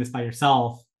not doing this by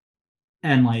yourself,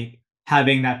 and like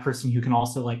having that person who can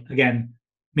also, like, again,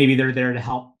 maybe they're there to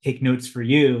help take notes for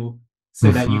you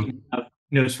so that you can have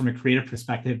notes from a creative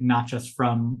perspective, not just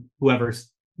from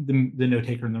whoever's the note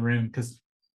taker in the room, because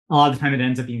a lot of the time it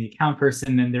ends up being the account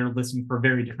person and they're listening for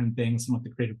very different things than what the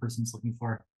creative person's looking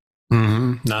for.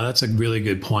 No, that's a really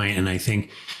good point. And I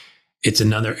think it's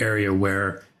another area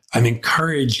where I'm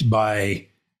encouraged by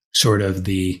sort of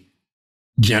the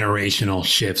generational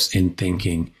shifts in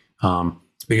thinking.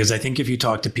 Because I think if you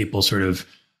talk to people sort of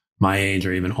my age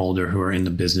or even older who are in the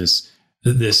business,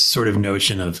 this sort of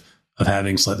notion of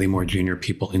having slightly more junior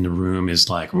people in the room is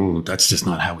like, oh, that's just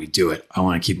not how we do it. I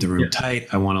want to keep the room tight.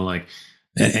 I want to, like,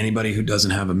 anybody who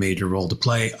doesn't have a major role to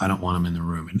play, I don't want them in the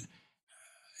room. And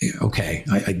okay,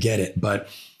 I get it. But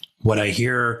what I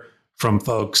hear from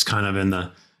folks kind of in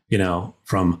the,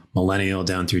 from millennial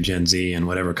down through Gen Z and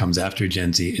whatever comes after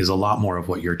Gen Z is a lot more of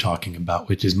what you're talking about,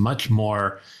 which is much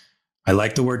more, I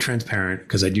like the word transparent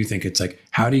because I do think it's like,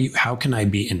 how can I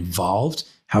be involved?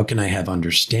 How can I have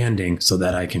understanding so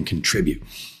that I can contribute?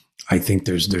 I think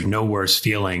there's no worse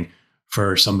feeling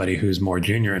for somebody who's more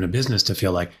junior in a business to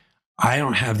feel like, I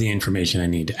don't have the information I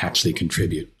need to actually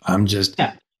contribute. I'm just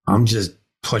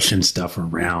pushing stuff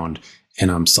around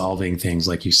and I'm solving things,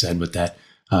 like you said, with that,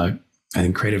 I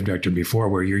think creative director before,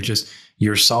 where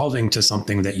you're solving to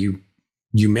something that you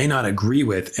may not agree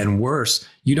with. And worse,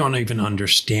 you don't even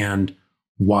understand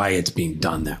why it's being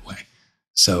done that way.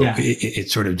 So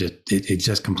it sort of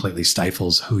just completely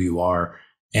stifles who you are.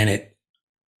 And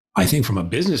I think from a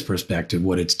business perspective,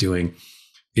 what it's doing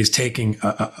is taking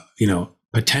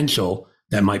potential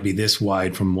that might be this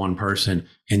wide from one person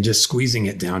and just squeezing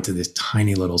it down to this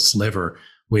tiny little sliver,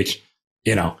 which,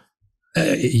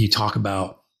 you talk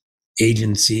about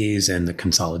agencies and the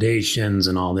consolidations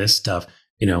and all this stuff.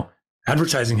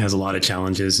 Advertising has a lot of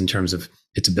challenges in terms of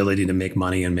its ability to make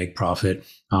money and make profit.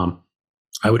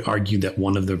 I would argue that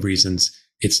one of the reasons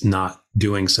it's not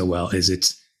doing so well is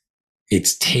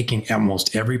it's taking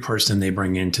almost every person they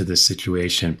bring into this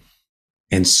situation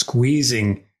and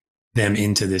squeezing them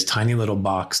into this tiny little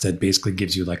box that basically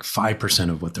gives you like 5%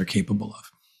 of what they're capable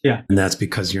of. Yeah. And that's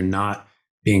because you're not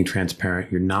being transparent.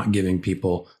 You're not giving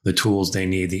people the tools they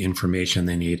need, the information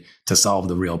they need to solve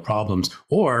the real problems,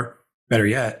 or better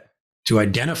yet, to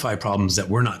identify problems that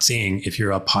we're not seeing. If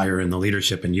you're up higher in the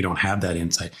leadership and you don't have that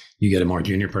insight, you get a more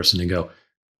junior person to go,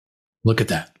 Look at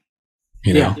that.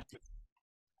 Yeah.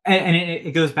 And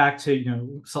it goes back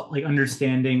to, like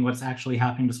understanding what's actually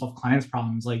happening to solve clients'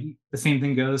 problems. Like the same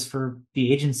thing goes for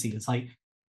the agency. It's like,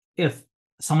 if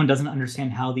someone doesn't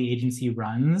understand how the agency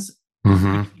runs,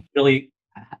 you really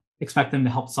expect them to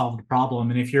help solve the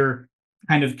problem. And if you're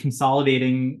kind of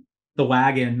consolidating the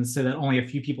wagons so that only a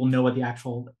few people know what the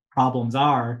actual problems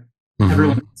are,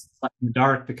 everyone's left in the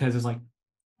dark because it's like,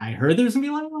 I heard there's gonna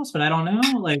be layoffs, but I don't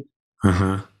know. Like,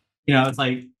 it's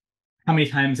like, how many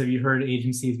times have you heard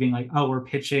agencies being like, "Oh, we're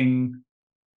pitching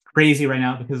crazy right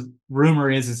now because rumor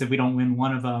is if we don't win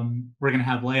one of them, we're gonna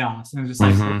have layoffs," and it's just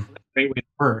like a great way to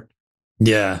work.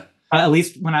 Yeah. At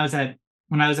least when I was at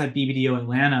BBDO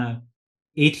Atlanta,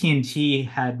 AT&T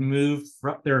had moved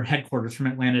their headquarters from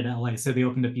Atlanta to LA, so they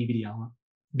opened up BBDO.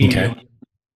 Okay.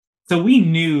 So we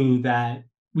knew that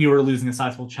we were losing a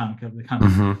sizable chunk of the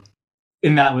company,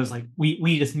 and that was like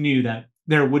we just knew that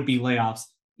there would be layoffs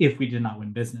if we did not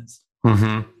win business.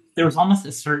 There was almost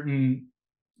a certain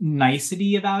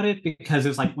nicety about it because it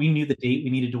was like we knew the date we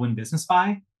needed to win business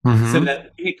by, so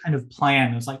that we could kind of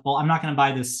plan. It was like, well, I'm not going to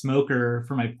buy this smoker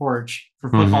for my porch for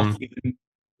football season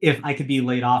if I could be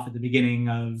laid off at the beginning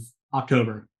of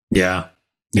October. Yeah.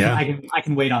 I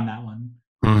can wait on that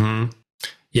one.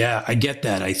 Yeah, I get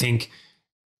that. I think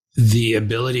the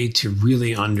ability to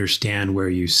really understand where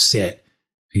you sit,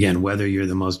 again, whether you're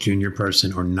the most junior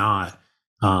person or not,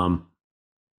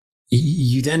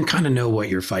 you then kind of know what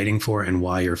you're fighting for and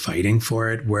why you're fighting for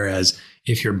it. Whereas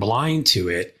if you're blind to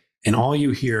it and all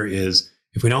you hear is,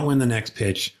 if we don't win the next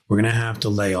pitch, we're going to have to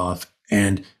lay off.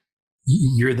 And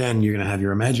you're going to have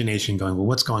your imagination going, well,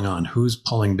 what's going on? Who's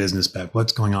pulling business back?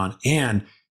 What's going on? And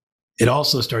it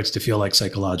also starts to feel like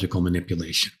psychological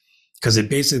manipulation, because it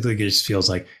basically just feels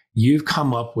like you've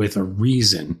come up with a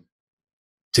reason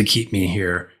to keep me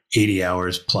here 80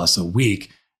 hours plus a week,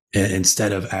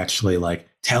 instead of actually like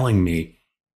telling me,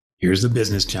 here's the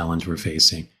business challenge we're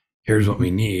facing, here's what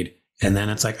we need. And then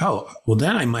it's like, oh, well,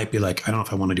 then I might be like, I don't know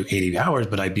if I want to do 80 hours,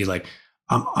 but I'd be like,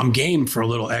 I'm game for a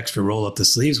little extra roll up the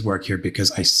sleeves work here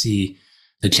because I see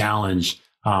the challenge.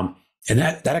 And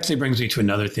that actually brings me to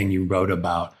another thing you wrote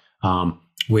about,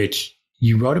 which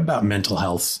you wrote about mental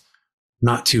health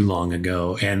not too long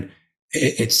ago. And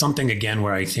it's something, again,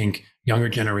 where I think younger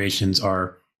generations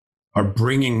are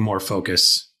bringing more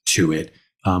focus to it.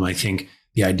 I think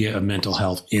the idea of mental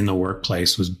health in the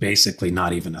workplace was basically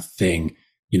not even a thing.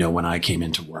 When I came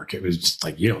into work, it was just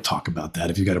like, you don't talk about that.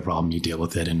 If you got a problem, you deal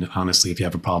with it. And honestly, if you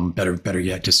have a problem, better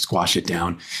yet, just squash it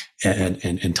down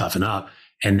and toughen up.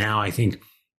 And now I think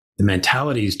the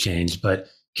mentality's changed. But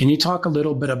can you talk a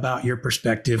little bit about your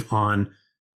perspective on,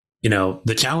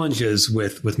 the challenges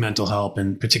with mental health,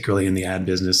 and particularly in the ad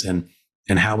business, and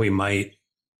how we might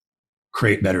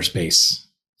create better space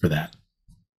for that?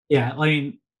 Yeah, I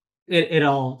mean, it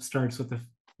all starts with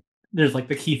there's like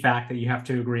the key fact that you have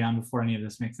to agree on before any of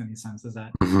this makes any sense, is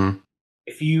that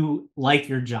if you like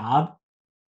your job,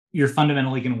 you're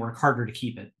fundamentally going to work harder to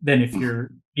keep it than if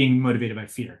you're being motivated by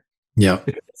fear. Yeah.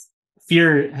 Because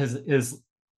fear there's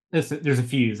a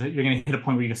fuse. You're going to hit a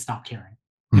point where you just stop caring.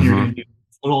 And you're going to do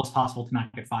as little as possible to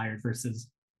not get fired versus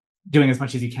doing as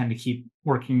much as you can to keep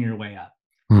working your way up.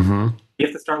 You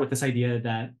have to start with this idea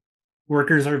that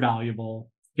workers are valuable.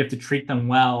 You have to treat them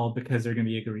well because they're going to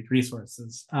be great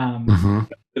resources. In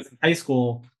high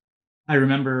school, I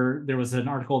remember there was an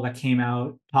article that came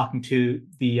out talking to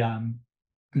the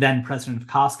then president of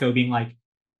Costco, being like,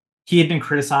 he had been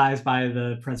criticized by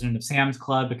the president of Sam's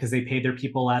Club because they paid their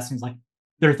people less. And he's like,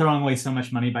 they're throwing away so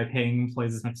much money by paying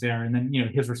employees as much as they are. And then,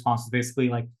 his response was basically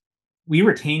like, we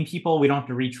retain people. We don't have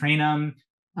to retrain them.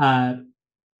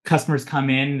 Customers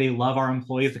come in, they love our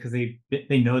employees because they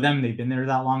know them, they've been there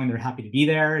that long, and they're happy to be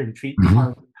there, and treat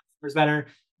our customers better.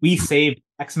 We save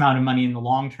X amount of money in the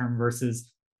long term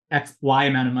versus Y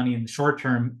amount of money in the short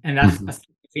term, and that's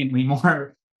significantly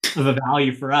more of a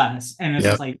value for us. And it's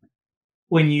just like,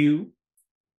 when you're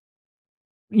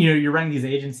running these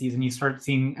agencies and you start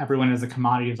seeing everyone as a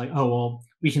commodity, it's like, oh, well,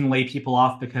 we can lay people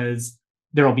off because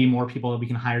there will be more people that we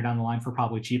can hire down the line for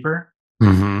probably cheaper.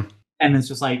 And it's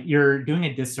just like, you're doing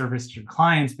a disservice to your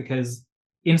clients, because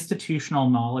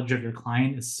institutional knowledge of your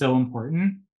client is so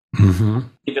important.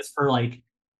 Just for like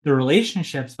the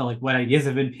relationships, but like what ideas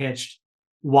have been pitched,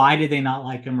 why did they not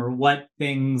like them, or what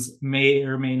things may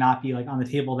or may not be like on the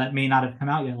table that may not have come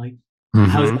out yet. Like,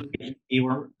 how is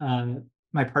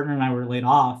my partner and I were laid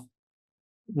off.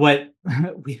 What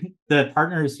the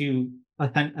partners who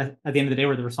at the end of the day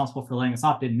were responsible for laying us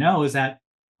off didn't know is that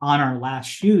on our last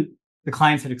shoot, the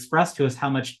clients had expressed to us how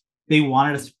much they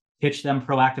wanted us to pitch them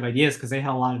proactive ideas because they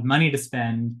had a lot of money to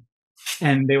spend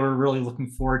and they were really looking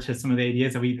forward to some of the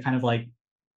ideas that we kind of like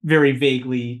very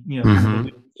vaguely, kind of Mm-hmm.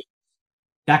 alluded to.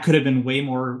 That could have been way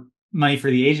more money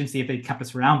for the agency if they kept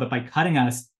us around, but by cutting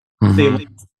us, they Mm-hmm.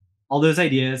 lost all those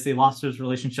ideas, they lost those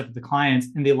relationship with the clients,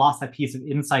 and they lost that piece of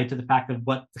insight to the fact of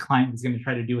what the client was going to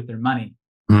try to do with their money.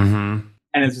 Mm-hmm.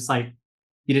 And it's just like,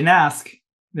 you didn't ask,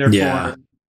 Yeah. therefore,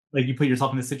 like you put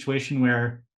yourself in a situation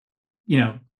where, you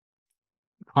know,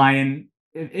 client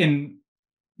and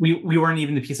we weren't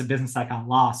even the piece of business that got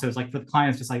lost. So it's like for the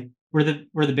clients, just like we're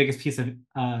the biggest piece of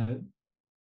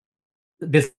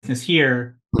business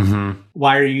here. Mm-hmm.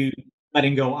 Why are you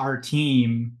letting go our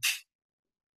team?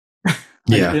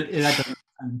 Like Yeah. that doesn't make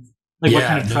sense. Like what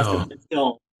kind Yeah. of trust is No. it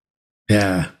still?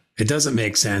 Yeah. It doesn't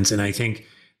make sense. And I think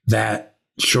that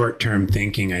short term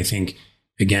thinking, I think,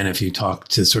 again, if you talk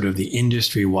to sort of the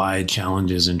industry wide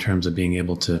challenges in terms of being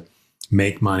able to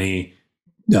make money,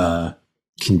 uh,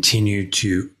 continue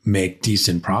to make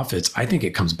decent profits, I think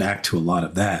it comes back to a lot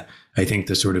of that. I think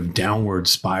the sort of downward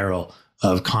spiral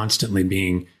of constantly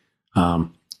being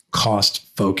cost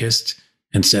focused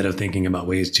instead of thinking about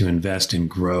ways to invest and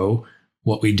grow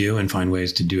what we do and find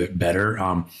ways to do it better.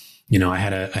 I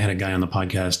had a guy on the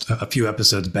podcast a few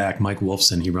episodes back, Mike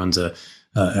Wolfson. He runs a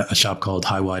shop called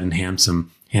High Wide and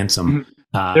Handsome. Mhm.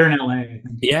 They're in LA, I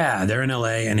think. Yeah, they're in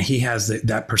LA, and he has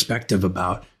that perspective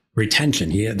about retention.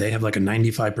 They have like a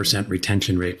 95%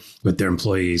 retention rate with their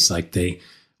employees.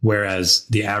 Whereas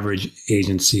the average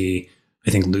agency,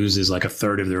 I think, loses like a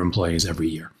third of their employees every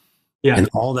year. Yeah. And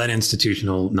all that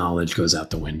institutional knowledge goes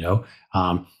out the window.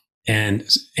 And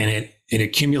it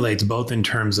accumulates both in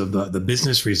terms of the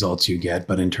business results you get,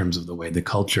 but in terms of the way the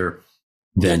culture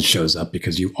then shows up,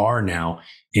 because you are now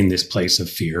in this place of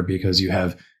fear because you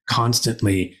have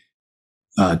constantly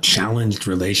challenged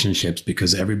relationships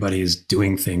because everybody is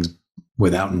doing things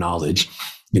without knowledge,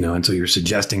 and so you're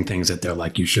suggesting things that they're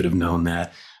like, you should have known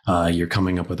that. You're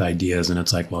coming up with ideas, and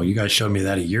it's like, well, you guys showed me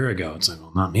that a year ago. It's like,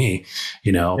 well, not me,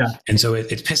 Yeah. And so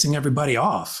it's pissing everybody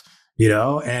off,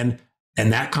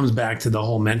 and that comes back to the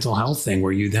whole mental health thing,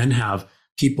 where you then have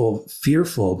people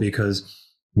fearful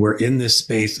because we're in this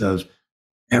space of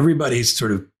everybody's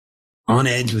sort of on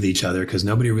edge with each other because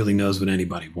nobody really knows what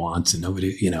anybody wants, and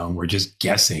nobody, and we're just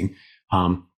guessing.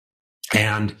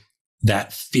 And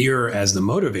that fear as the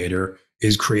motivator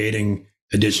is creating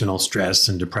additional stress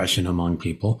and depression among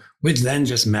people, which then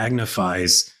just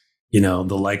magnifies, the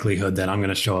likelihood that I'm going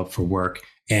to show up for work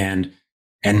and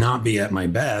not be at my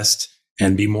best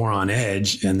and be more on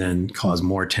edge, and then cause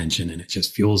more tension, and it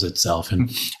just fuels itself. And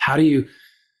how do you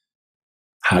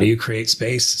create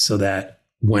space so that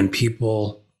when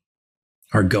people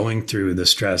are going through the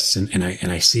stress, and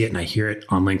I see it and I hear it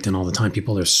on LinkedIn all the time,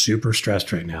 people are super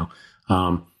stressed right now.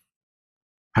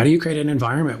 How do you create an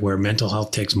environment where mental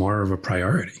health takes more of a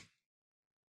priority?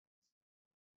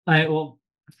 Well,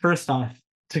 first off,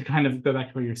 to kind of go back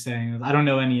to what you're saying, I don't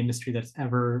know any industry that's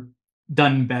ever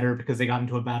done better because they got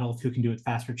into a battle of who can do it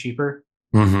faster, cheaper.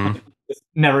 Mm-hmm.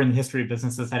 Never in the history of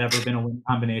businesses had ever been a win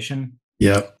combination.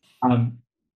 Yep.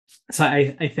 So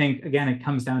I think, again, it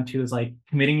comes down to is like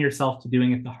committing yourself to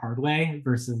doing it the hard way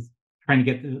versus trying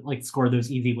to get score those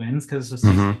easy wins. Cause it's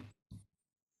just,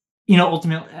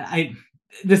 ultimately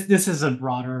this is a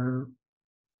broader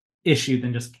issue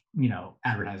than just,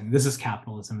 advertising. This is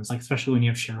capitalism. It's like, especially when you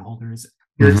have shareholders,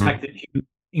 you're expected to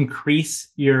increase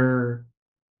your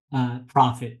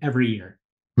profit every year.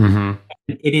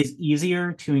 It is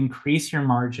easier to increase your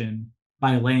margin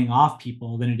by laying off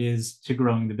people than it is to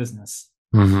growing the business.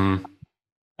 And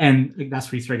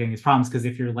that's where you start getting these problems, because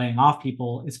if you're laying off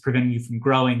people, it's preventing you from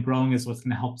growing. Growing is what's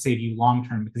going to help save you long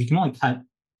term, because you can only cut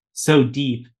so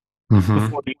deep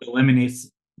before you eliminate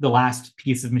the last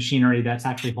piece of machinery that's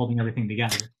actually holding everything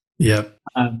together. Yep.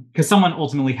 Because someone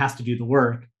ultimately has to do the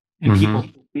work, and people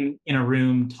in a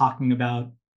room talking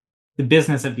about the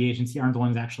business of the agency aren't the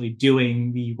ones actually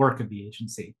doing the work of the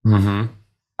agency.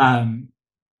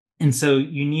 And so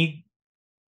you need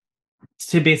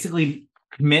to basically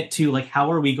commit to, like,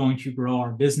 how are we going to grow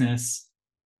our business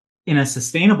in a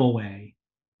sustainable way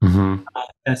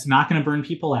that's not going to burn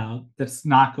people out, that's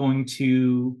not going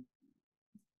to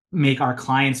make our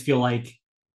clients feel like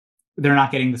they're not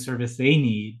getting the service they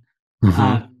need.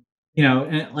 And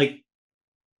like,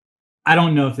 I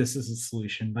don't know if this is a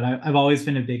solution, but I've always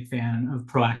been a big fan of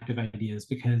proactive ideas,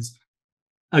 because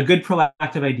a good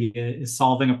proactive idea is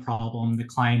solving a problem the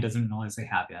client doesn't realize they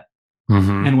have yet.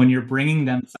 And when you're bringing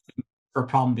them something for a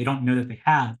problem they don't know that they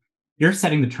have, you're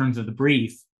setting the terms of the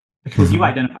brief, because you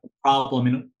identify the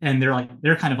problem, and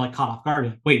they're kind of like caught off guard.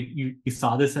 Like, wait, you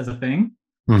saw this as a thing?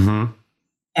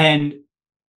 And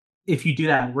if you do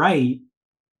that right,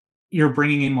 you're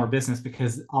bringing in more business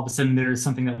because all of a sudden there's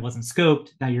something that wasn't scoped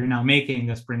that you're now making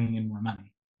that's bringing in more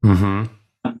money.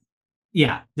 Mm-hmm.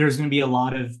 Yeah, there's going to be a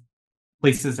lot of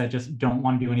places that just don't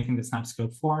want to do anything that's not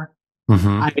scoped for.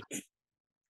 Mm-hmm.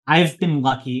 I've been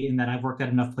lucky in that I've worked at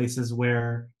enough places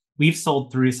where we've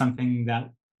sold through something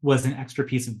that was an extra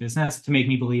piece of business to make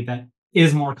me believe that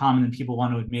is more common than people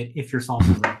want to admit if you're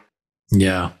solving the right.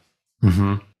 Yeah.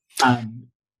 Mm-hmm.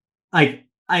 Like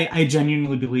I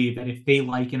genuinely believe that if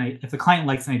the client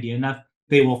likes an idea enough,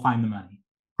 they will find the money.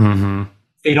 Mm-hmm.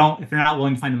 If they're not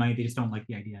willing to find the money, they just don't like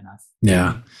the idea enough.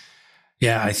 Yeah.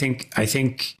 Yeah. I think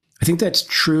that's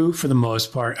true for the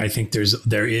most part. I think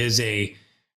there is a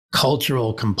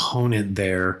cultural component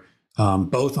there,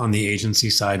 both on the agency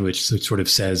side, which sort of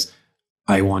says,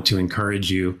 I want to encourage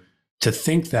you to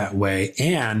think that way.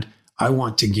 And I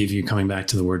want to give you, coming back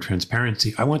to the word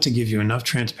transparency, I want to give you enough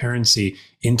transparency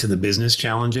into the business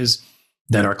challenges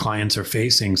that our clients are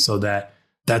facing so that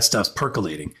that stuff's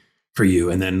percolating for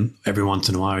you. And then every once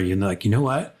in a while, you're like, you know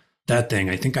what? That thing,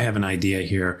 I think I have an idea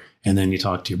here. And then you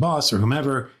talk to your boss or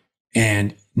whomever.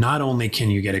 And not only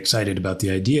can you get excited about the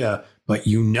idea, but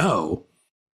you know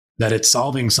that it's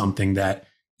solving something that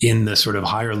in the sort of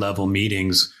higher level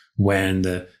meetings, when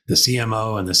the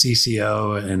CMO and the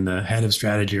CCO and the head of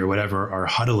strategy or whatever are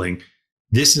huddling,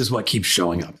 this is what keeps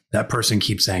showing up. That person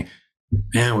keeps saying,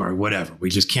 man, or whatever, we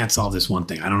just can't solve this one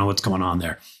thing. I don't know what's going on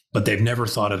there. But they've never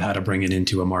thought of how to bring it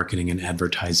into a marketing and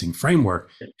advertising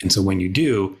framework. And so when you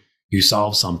do, you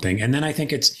solve something. And then I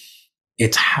think it's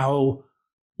how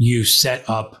you set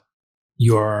up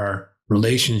your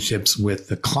relationships with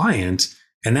the client.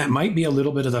 And that might be a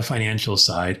little bit of the financial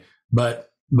side, but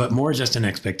more just an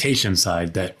expectation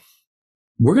side that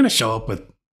we're going to show up with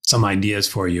some ideas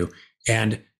for you.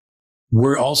 And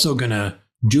we're also going to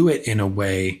do it in a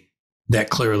way that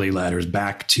clearly ladders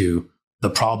back to the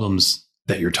problems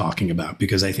that you're talking about.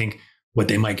 Because I think what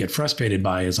they might get frustrated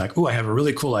by is like, oh, I have a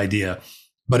really cool idea,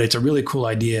 but it's a really cool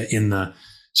idea in the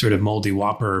sort of moldy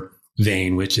whopper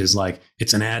vein, which is like,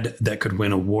 it's an ad that could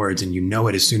win awards and you know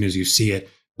it as soon as you see it.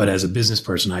 But as a business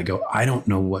person, I go, I don't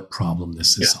know what problem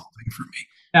this is solving for me.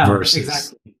 No, versus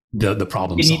exactly. the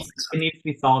problem solving. It needs to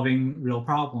be solving real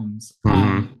problems.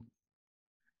 Mm-hmm.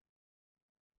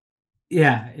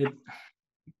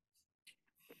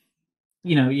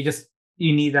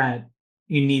 You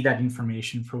need that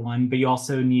information for one, but you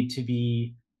also need to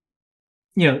be,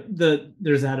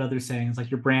 there's that other saying, it's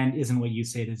like your brand isn't what you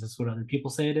say it is, it's what other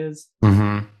people say it is.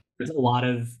 Mm-hmm. There's a lot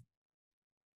of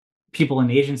people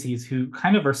in agencies who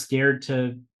kind of are scared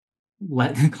to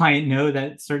let the client know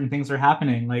that certain things are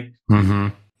happening, like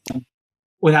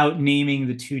without naming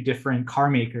the two different car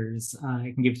makers.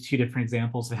 I can give two different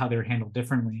examples of how they were handled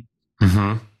differently.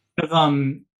 One of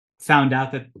them found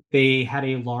out that they had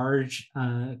a large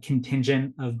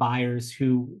contingent of buyers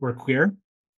who were queer,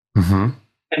 and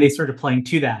they started playing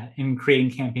to that and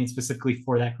creating campaigns specifically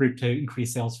for that group to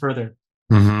increase sales further.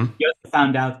 They also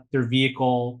found out their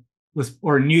vehicle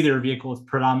knew their vehicle was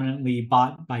predominantly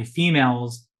bought by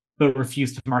females, but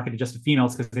refused to market it just to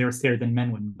females because they were scared that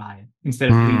men wouldn't buy it, instead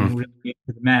of leaning really into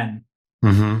the men.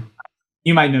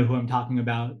 You might know who I'm talking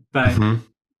about, but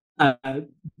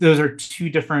those are two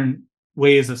different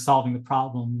ways of solving the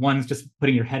problem. One's just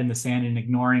putting your head in the sand and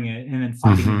ignoring it and then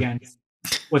fighting against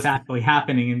what's actually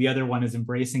happening, and the other one is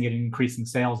embracing it and increasing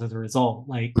sales as a result.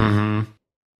 Like,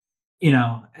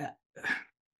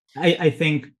 I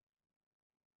think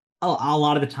a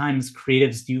lot of the times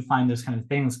creatives do find those kind of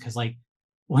things because, like,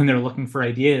 when they're looking for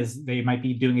ideas, they might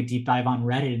be doing a deep dive on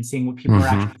Reddit and seeing what people are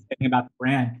actually saying about the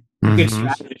brand. A good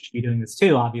strategist should be doing this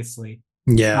too, obviously.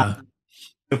 Yeah.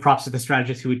 So props to the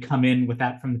strategist who would come in with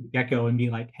that from the get-go and be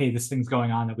like, hey, this thing's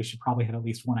going on that we should probably have at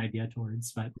least one idea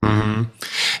towards. But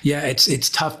yeah, it's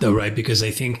tough though, right? Because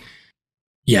I think,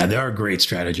 there are great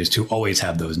strategists who always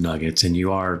have those nuggets, and you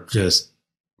want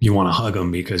to hug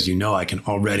them because I've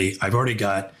already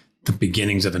got the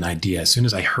beginnings of an idea. As soon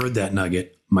as I heard that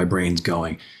nugget, my brain's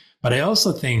going. But I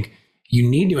also think you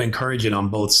need to encourage it on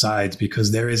both sides,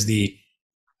 because there is the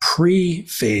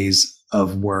pre-phase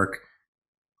of work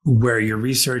where you're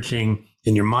researching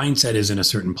and your mindset is in a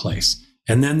certain place.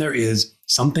 And then there is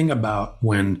something about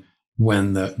when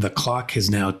the clock is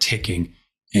now ticking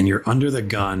and you're under the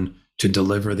gun to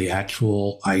deliver the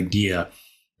actual idea.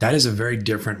 That is a very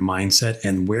different mindset,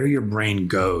 and where your brain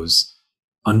goes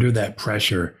under that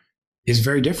pressure is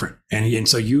very different. And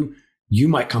so you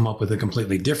might come up with a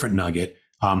completely different nugget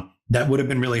that would have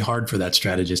been really hard for that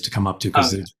strategist to come up to,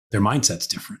 because their mindset's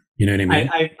different. You know what I mean?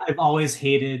 I've always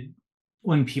hated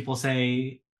when people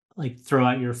say, like, throw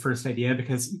out your first idea,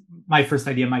 because my first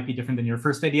idea might be different than your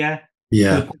first idea.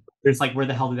 Yeah. there's like, where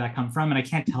the hell did that come from? And I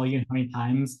can't tell you how many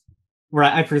times where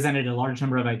I presented a large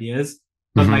number of ideas,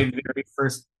 but my very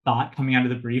first thought coming out of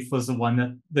the brief was the one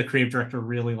that the creative director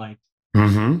really liked.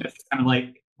 It's kind of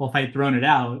like, well, if I had thrown it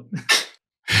out.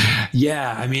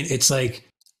 Yeah, I mean, it's like,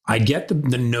 I get the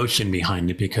notion behind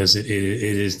it because it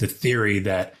is the theory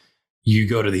that you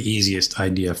go to the easiest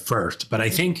idea first. But I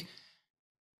think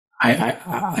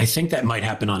I think that might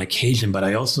happen on occasion. But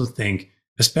I also think,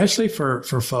 especially for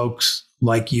folks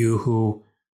like you who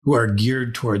are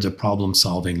geared towards a problem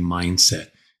solving mindset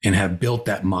and have built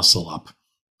that muscle up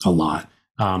a lot,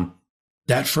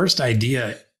 that first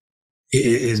idea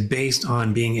is based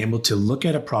on being able to look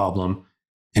at a problem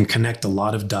and connect a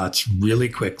lot of dots really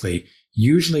quickly,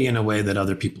 usually in a way that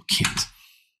other people can't.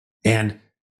 And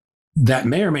that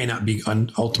may or may not be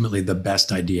ultimately the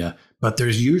best idea, but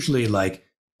there's usually like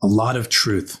a lot of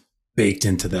truth baked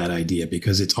into that idea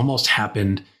because it's almost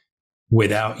happened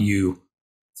without you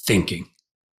thinking.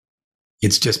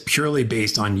 It's just purely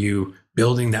based on you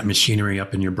building that machinery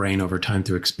up in your brain over time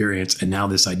through experience. And now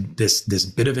this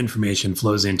bit of information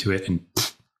flows into it and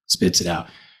spits it out.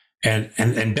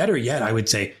 And better yet, I would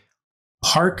say,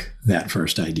 park that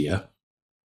first idea.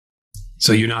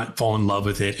 So you're not fall in love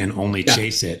with it and only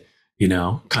chase it,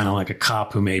 kind of like a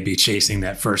cop who may be chasing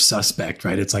that first suspect,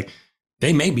 right? It's like,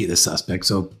 they may be the suspect.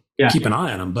 So keep an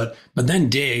eye on them, but then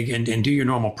dig and do your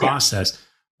normal process,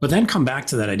 but then come back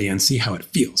to that idea and see how it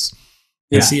feels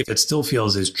and see if it still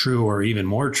feels as true or even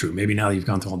more true. Maybe now that you've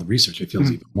gone through all the research, it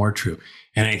feels even more true.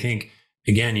 And I think,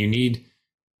 again,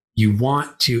 you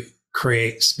want to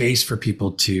create space for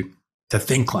people to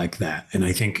think like that. And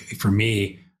I think for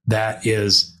me, that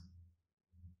is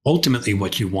ultimately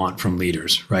what you want from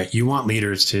leaders, right? You want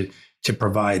leaders to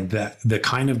provide the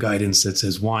kind of guidance that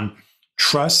says, one,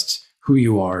 trust who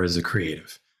you are as a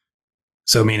creative.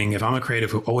 So meaning if I'm a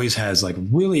creative who always has like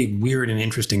really weird and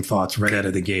interesting thoughts right out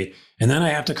of the gate, and then I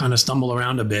have to kind of stumble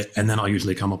around a bit, and then I'll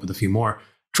usually come up with a few more.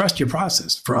 Trust your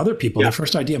process. For other people, the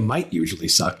first idea might usually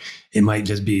suck. It might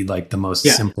just be like the most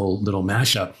simple little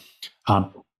mashup.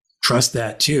 Trust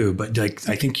that too. But like,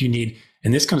 I think you need,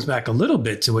 and this comes back a little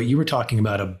bit to what you were talking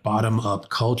about, a bottom-up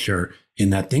culture in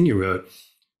that thing you wrote.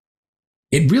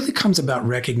 It really comes about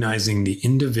recognizing the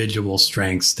individual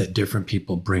strengths that different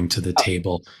people bring to the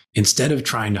table instead of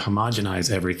trying to homogenize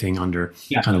everything under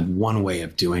kind of one way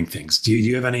of doing things. Do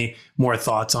you have any more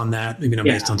thoughts on that,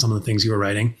 based on some of the things you were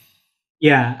writing?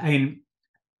 Yeah, I mean,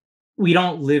 we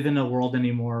don't live in a world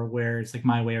anymore where it's like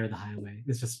my way or the highway.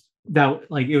 It's just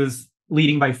that, like, it was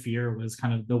leading by fear was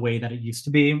kind of the way that it used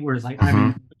to be. Whereas like, I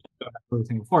mean,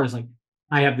 everything before is like,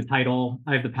 I have the title,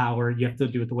 I have the power, you have to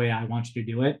do it the way I want you to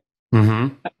do it.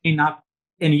 I mean,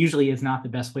 and usually is not the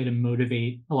best way to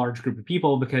motivate a large group of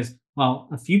people because, well,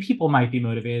 a few people might be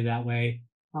motivated that way.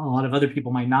 A lot of other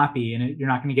people might not be. And you're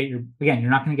not going to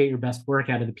get your best work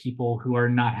out of the people who are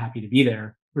not happy to be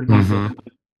there. And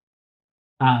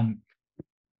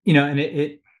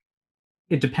it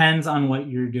depends on what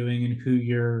you're doing and who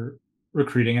you're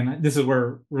recruiting. And this is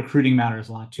where recruiting matters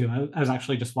a lot too. I was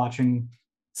actually just watching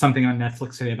something on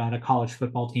Netflix today about a college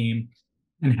football team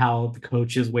and how the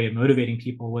coach's way of motivating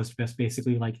people was just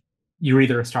basically like, you're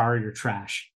either a star or you're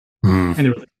trash. And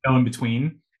there was like no in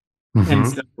between. And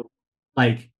so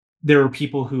like, there were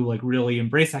people who like really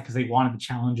embraced that because they wanted the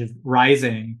challenge of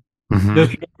rising. Those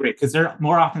people are great because they're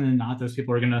more often than not, those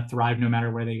people are going to thrive no matter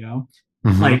where they go.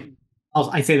 Like,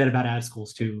 I say that about ad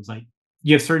schools too. It's like,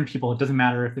 you have certain people, it doesn't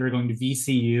matter if they're going to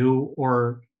VCU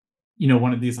or,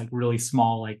 one of these like really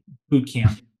small, like boot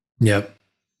camp.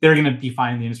 They're going to be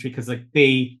fine in the industry because like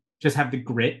they just have the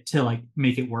grit to like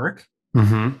make it work.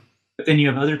 But then you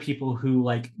have other people who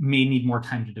like may need more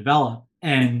time to develop.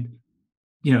 And,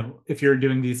 if you're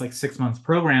doing these like 6 months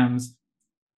programs,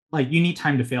 like you need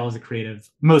time to fail as a creative.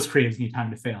 Most creatives need time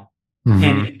to fail.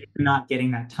 And if you're not getting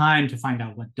that time to find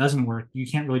out what doesn't work, you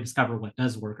can't really discover what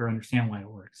does work or understand why it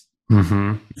works.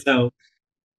 So,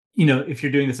 if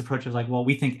you're doing this approach of like, well,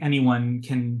 we think anyone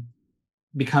can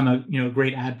become a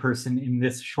great ad person in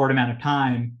this short amount of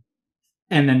time,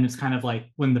 and then it's kind of like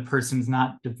when the person's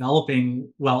not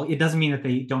developing well, it doesn't mean that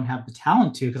they don't have the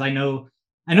talent to. Because I know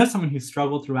someone who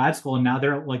struggled through ad school and now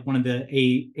they're like one of the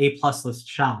A plus list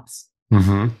shops,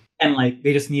 and like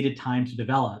they just needed time to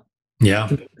develop.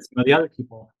 Some of the other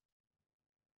people.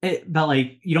 But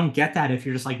like you don't get that if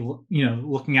you're just like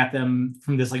looking at them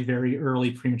from this like very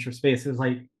early premature space. It's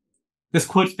like this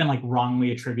quote's been like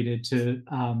wrongly attributed to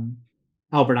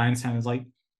Albert Einstein. Is like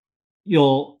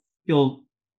you'll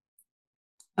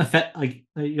affect like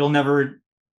you'll never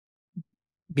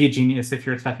be a genius if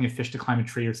you're expecting a fish to climb a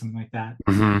tree or something like that.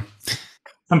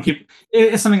 Some people,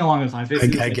 it's something along those lines.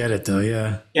 I get it though.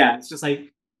 Yeah. Yeah, it's just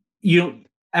like you don't,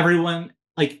 everyone,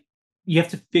 like, you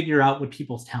have to figure out what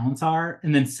people's talents are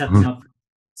and then set them up for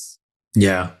success.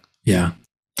 Yeah. Yeah.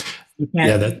 You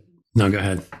Yeah. can't, No, go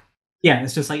ahead. yeah,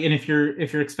 it's just like, and if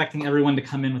you're expecting everyone to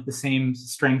come in with the same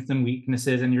strengths and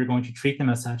weaknesses and you're going to treat them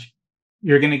as such,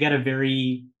 you're going to get a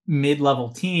very mid-level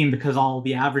team because all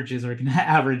the averages are going to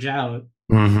average out.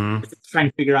 Mm-hmm. It's trying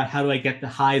to figure out how do I get the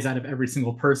highs out of every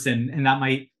single person, and that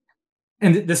might,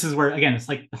 and this is where, again, it's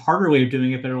like the harder way of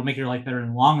doing it, but it'll make your life better in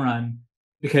the long run.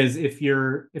 Because if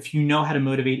you know how to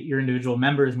motivate your individual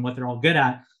members and what they're all good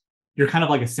at, you're kind of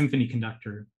like a symphony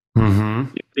conductor.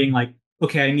 Mm-hmm. Being like,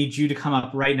 okay, I need you to come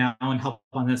up right now and help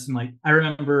on this. And like, I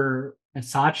remember at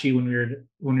Saatchi when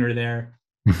we were there.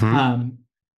 Mm-hmm.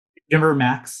 You remember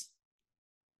Max?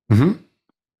 Mm-hmm.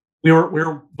 We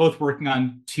were both working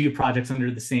on two projects under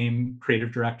the same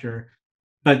creative director,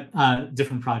 but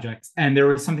different projects. And there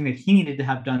was something that he needed to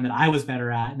have done that I was better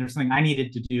at, and there was something I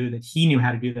needed to do that he knew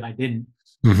how to do that I didn't.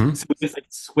 Mm-hmm. So we just like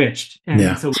switched, and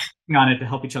Yeah. so we were working on it to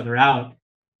help each other out.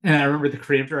 And I remember the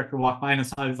creative director walked by and I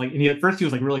saw, I was like, and at first he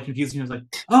was like really confused, and he was like,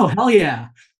 "Oh hell yeah!"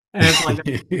 And it's like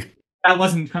that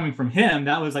wasn't coming from him.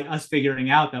 That was like us figuring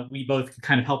out that we both could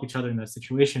kind of help each other in that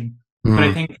situation. But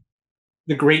I think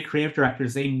the great creative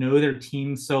directors, they know their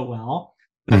team so well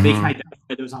that they can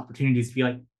identify those opportunities to be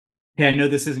like, "Hey, I know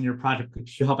this isn't your project.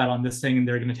 Could you help out on this thing?" And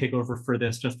they're going to take over for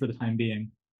this just for the time being.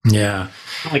 Yeah.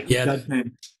 Like Yeah.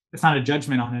 judgment. It's not a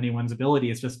judgment on anyone's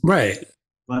ability. It's just, right.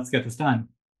 Let's get this done.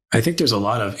 I think there's a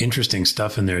lot of interesting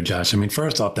stuff in there, Josh. I mean,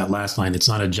 first off, that last line, it's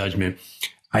not a judgment.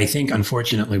 I think,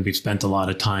 unfortunately, we've spent a lot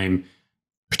of time,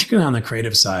 particularly on the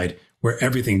creative side, where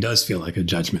everything does feel like a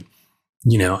judgment.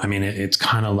 I mean, it's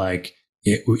kind of like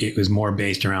it was more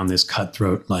based around this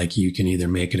cutthroat, like you can either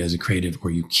make it as a creative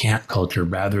or you can't culture,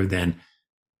 rather than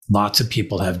lots of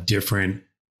people have different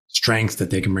strengths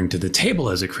that they can bring to the table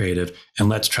as a creative. And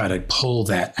let's try to pull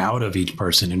that out of each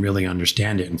person and really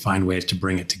understand it and find ways to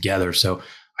bring it together. So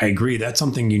I agree. That's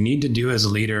something you need to do as a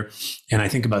leader. And I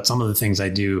think about some of the things I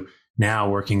do now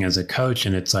working as a coach.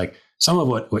 And it's like some of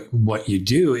what you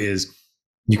do is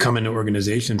you come into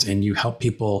organizations and you help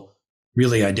people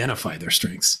really identify their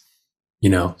strengths.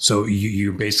 So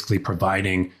you're basically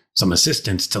providing some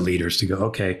assistance to leaders to go,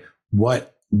 okay,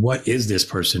 what is this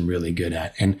person really good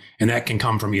at? And that can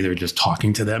come from either just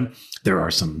talking to them. There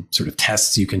are some sort of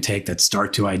tests you can take that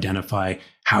start to identify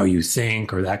how you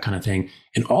think or that kind of thing.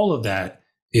 And all of that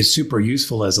is super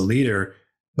useful as a leader,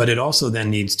 but it also then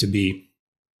needs to be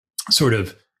sort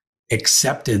of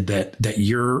accepted that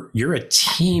you're a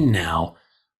team now,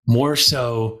 more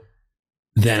so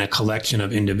than a collection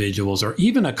of individuals or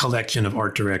even a collection of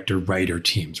art director writer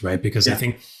teams, right? Because I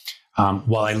think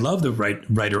while I love the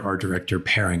writer art director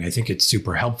pairing, I think it's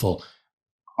super helpful.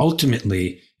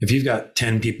 Ultimately, if you've got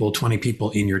 10 people, 20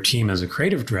 people in your team as a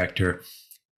creative director,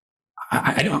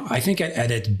 I think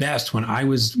at its best, when I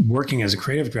was working as a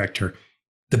creative director,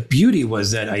 the beauty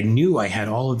was that I knew I had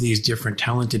all of these different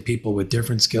talented people with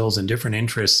different skills and different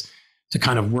interests to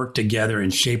kind of work together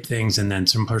and shape things. And then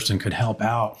some person could help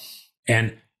out.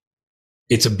 And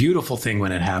it's a beautiful thing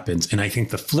when it happens. And I think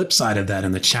the flip side of that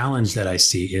and the challenge that I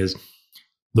see is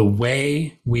the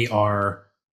way we are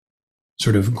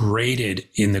sort of graded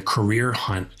in the career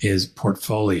hunt is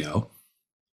portfolio.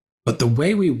 But the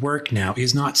way we work now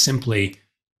is not simply,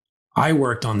 I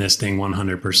worked on this thing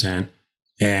 100%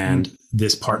 and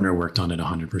this partner worked on it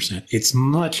 100%. It's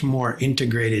much more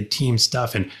integrated team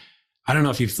stuff. And I don't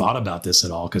know if you've thought about this at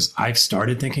all, because I've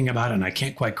started thinking about it and I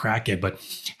can't quite crack it. But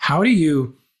how do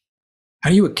you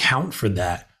account for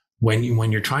that when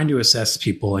you're trying to assess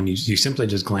people and you simply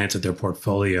just glance at their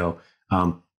portfolio?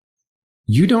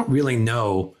 You don't really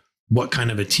know what kind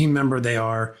of a team member they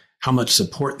are, how much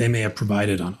support they may have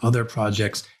provided on other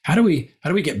projects. How do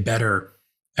we get better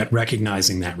at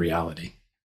recognizing that reality?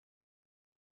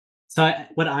 So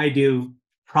what I do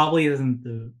probably isn't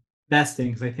the best thing,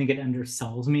 because I think it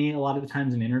undersells me a lot of the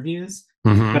times in interviews.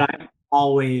 Mm-hmm. But I'm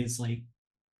always like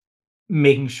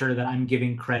making sure that I'm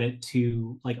giving credit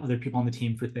to like other people on the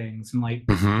team for things, and like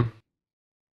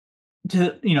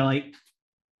to like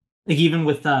even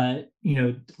with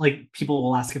like people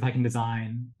will ask if I can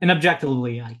design, and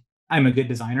objectively I'm a good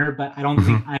designer, but I don't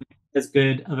think I'm as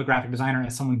good of a graphic designer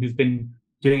as someone who's been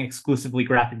doing exclusively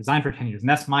graphic design for 10 years, and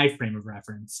that's my frame of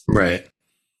reference. Right.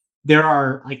 There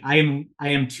are like I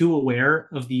am too aware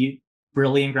of the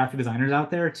brilliant graphic designers out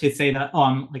there to say that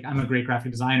I'm a great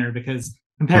graphic designer, because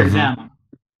compared to them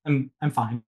I'm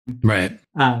fine. Right.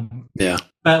 Yeah.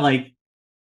 But like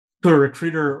to a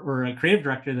recruiter or a creative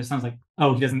director, that sounds like,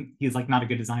 oh, he's like not a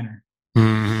good designer.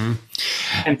 And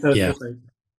so it's just like,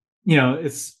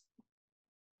 it's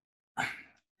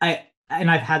and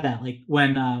I've had that, like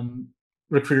when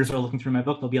recruiters are looking through my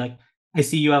book, they'll be like, I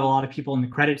see you have a lot of people in the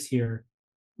credits here.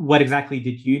 What exactly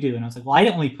did you do? And I was like, well, I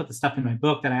didn't only put the stuff in my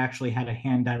book that I actually had a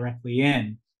hand directly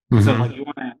in. So like,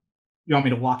 you want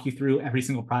me to walk you through every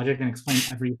single project and explain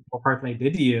every single part that I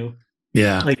did to you?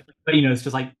 Yeah. Like, but it's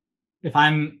just like, if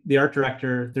I'm the art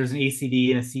director, there's an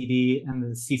ACD and a CD and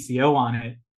the CCO on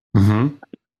it.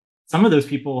 Some of those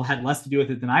people had less to do with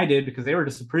it than I did because they were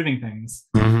just approving things.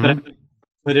 But I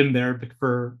put them there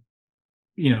for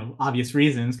obvious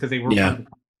reasons, because they were part of the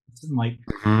process, and like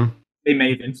they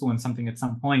may have influenced something at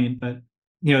some point. But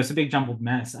it's a big jumbled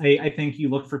mess. I think you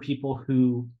look for people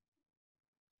who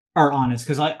are honest,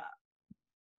 because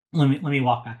let me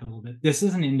walk back a little bit. This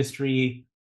is an industry,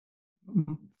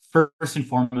 first and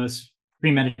foremost,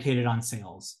 premeditated on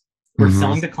sales. We're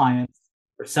selling to clients,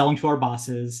 we're selling to our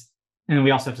bosses, and then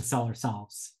we also have to sell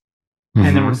ourselves.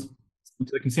 And then we're selling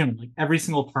to the consumer. Like every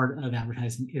single part of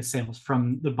advertising is sales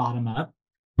from the bottom up.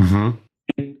 And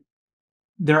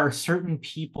there are certain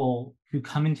people who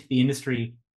come into the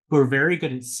industry who are very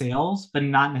good at sales, but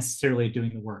not necessarily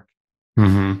doing the work.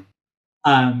 And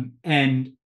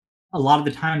a lot of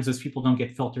the times those people don't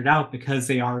get filtered out because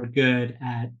they are good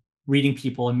at reading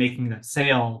people and making that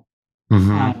sale.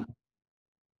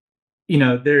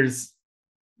 There's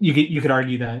you could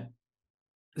argue that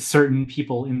certain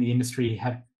people in the industry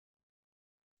have,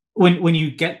 when you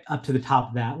get up to the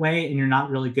top that way and you're not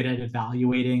really good at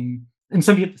evaluating, and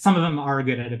some of them are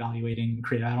good at evaluating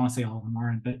creative. I don't want to say all of them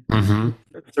aren't, but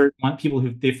certain people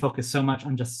who they focus so much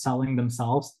on just selling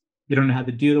themselves, they don't know how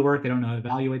to do the work, they don't know how to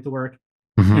evaluate the work,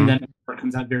 and then it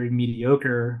comes out very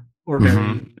mediocre or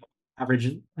very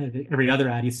average. Every other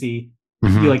ad you see,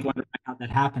 you like wonder how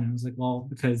that happened. It was like, well,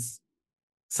 because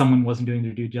someone wasn't doing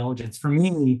their due diligence. For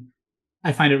me,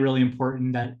 I find it really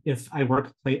important that if I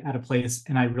work at a place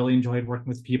and I really enjoyed working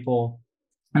with people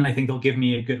and I think they'll give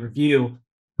me a good review,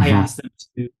 I ask them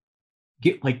to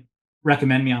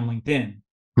recommend me on LinkedIn.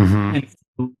 And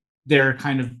so they're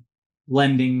kind of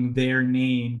lending their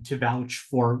name to vouch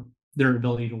for their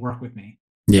ability to work with me.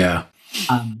 Yeah.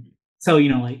 So,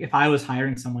 like if I was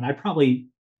hiring someone, I'd probably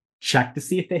check to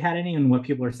see if they had any and what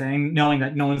people are saying, knowing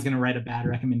that no one's going to write a bad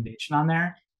recommendation on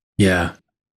there. Yeah.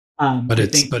 But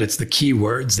it's the key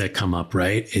words that come up,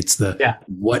 right? It's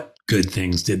what good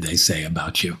things did they say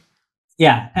about you?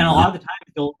 Yeah. And a lot of the time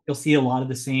you'll see a lot of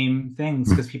the same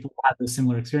things because people have those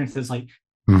similar experiences. Like,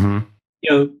 you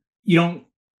don't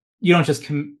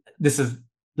just this is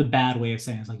the bad way of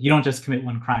saying it. It's like, you don't just commit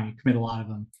one crime, you commit a lot of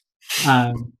them.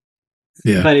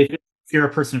 But if you're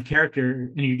a person of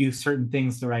character and you do certain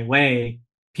things the right way,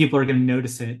 people are going to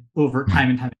notice it over time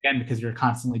and time again because you're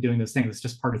constantly doing those things. It's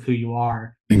just part of who you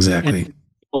are. Exactly. And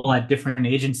people at different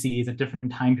agencies at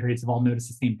different time periods have all noticed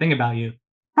the same thing about you.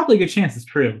 Probably a good chance it's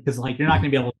true, because like you're not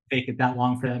going to be able to fake it that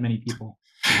long for that many people.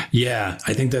 Yeah,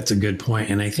 I think that's a good point.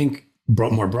 And I think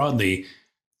more broadly,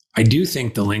 I do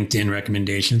think the LinkedIn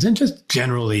recommendations and just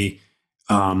generally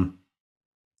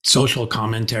social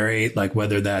commentary, like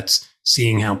whether that's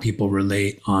seeing how people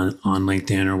relate on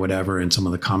LinkedIn or whatever, and some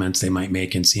of the comments they might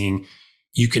make, and seeing,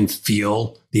 you can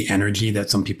feel the energy that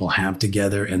some people have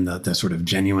together and the sort of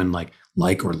genuine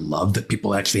like or love that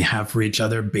people actually have for each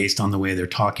other based on the way they're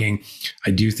talking.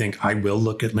 I do think I will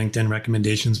look at LinkedIn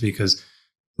recommendations because,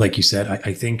 like you said,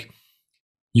 I think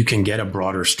you can get a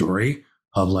broader story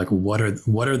of like, what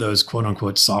are those quote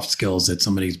unquote soft skills that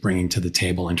somebody's bringing to the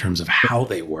table in terms of how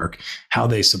they work, how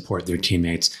they support their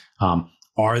teammates.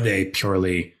 Are they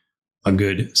purely a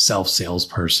good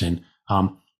salesperson?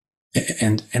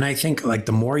 And I think like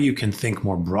the more you can think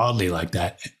more broadly like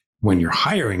that when you're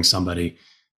hiring somebody,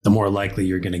 the more likely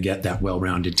you're going to get that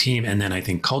well-rounded team. And then I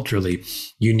think culturally,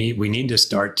 we need to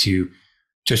start to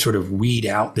sort of weed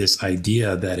out this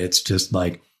idea that it's just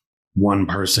like one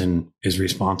person is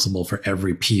responsible for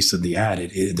every piece of the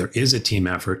ad. There is a team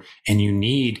effort, and you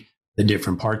need the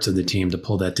different parts of the team to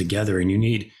pull that together. And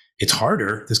it's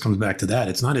harder. This comes back to that.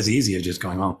 It's not as easy as just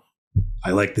going, oh,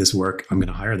 I like this work, I'm going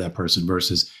to hire that person,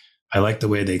 versus I like the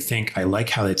way they think. I like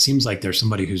how it seems like there's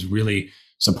somebody who's really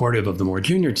supportive of the more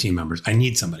junior team members. I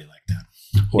need somebody like that.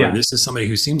 Or this is somebody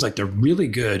who seems like they're really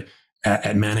good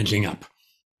at managing up.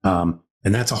 And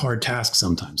that's a hard task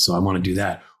sometimes. So I want to do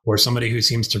that. Or somebody who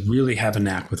seems to really have a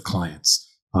knack with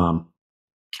clients. All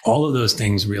of those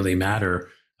things really matter.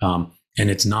 And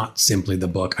it's not simply the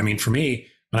book. I mean, for me,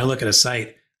 when I look at a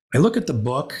site, I look at the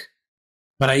book,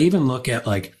 but I even look at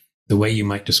like the way you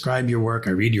might describe your work.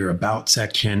 I read your about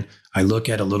section. I look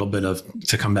at a little bit of,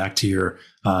 to come back to your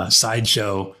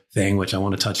sideshow thing, which I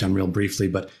want to touch on real briefly,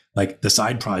 but like the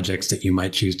side projects that you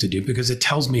might choose to do, because it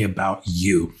tells me about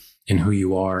you and who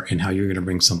you are and how you're going to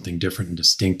bring something different and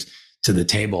distinct to the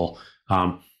table.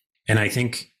 And I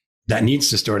think that needs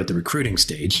to start at the recruiting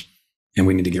stage. And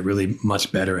we need to get really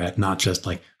much better at not just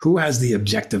like who has the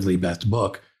objectively best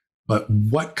book, but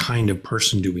what kind of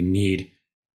person do we need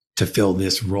to fill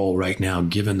this role right now,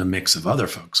 given the mix of other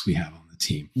folks we have on the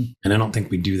team. And I don't think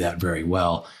we do that very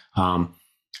well.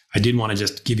 I did want to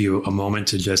just give you a moment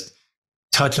to just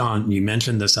touch on, you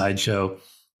mentioned the sideshow,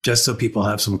 just so people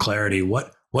have some clarity.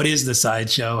 What is the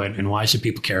sideshow and why should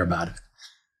people care about it?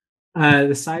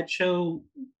 The sideshow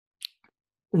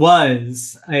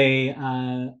was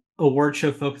a award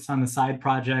show focused on the side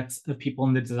projects of people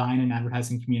in the design and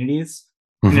advertising communities.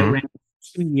 And it ran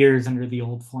 2 years under the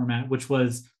old format, which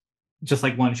was just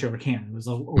like one show or Cannes. It was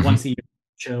a once a year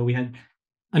show. We had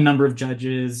a number of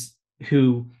judges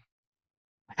who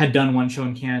had done one show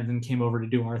in Cannes and came over to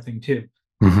do our thing too.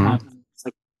 It's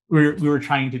like we were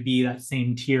trying to be that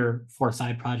same tier for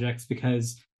side projects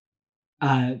because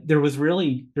there's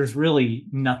really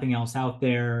nothing else out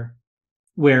there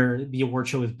where the award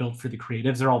show is built for the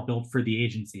creatives. They're all built for the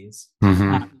agencies.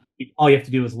 All you have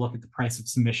to do is look at the price of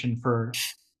submission for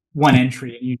one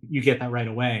entry and you get that right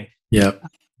away. Yep.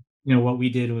 What we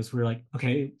did was we were like,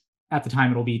 okay, at the time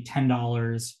it'll be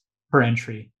 $10 per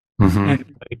entry. And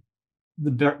like,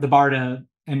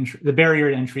 the barrier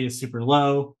to entry is super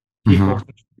low. People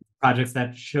projects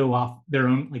that show off their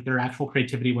own, like their actual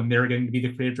creativity when they're going to be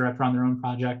the creative director on their own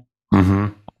project.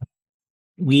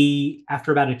 We,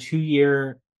 after about a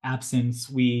 2-year absence,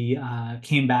 we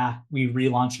came back. We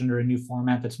relaunched under a new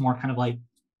format that's more kind of like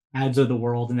Ads of the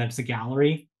World, and that's a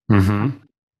gallery.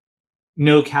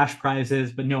 No cash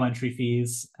prizes, but no entry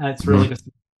fees. It's really just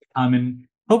to come and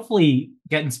hopefully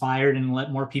get inspired and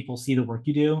let more people see the work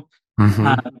you do.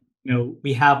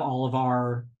 We have all of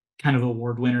our kind of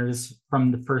award winners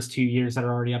from the first 2 years that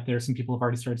are already up there. Some people have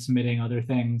already started submitting other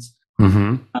things.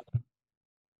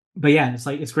 But yeah,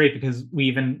 it's great because we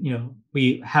even,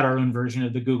 we had our own version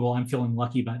of the Google I'm feeling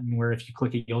lucky button, where if you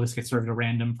click it, you'll just get served a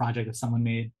random project that someone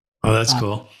made. Oh, that's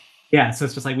cool. Yeah. So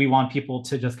it's just like, we want people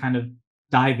to just kind of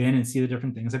dive in and see the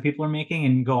different things that people are making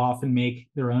and go off and make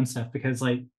their own stuff. Because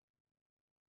like,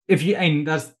 and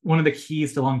that's one of the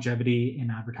keys to longevity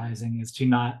in advertising, is to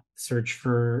not search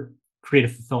for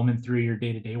creative fulfillment through your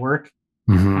day-to-day work.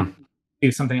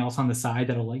 Do something else on the side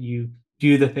that'll let you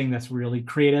do the thing that's really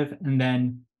creative, and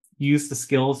then use the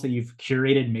skills that you've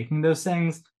curated making those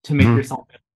things to make yourself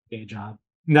a day job.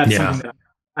 And that's something that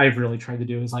I've really tried to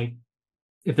do, is like,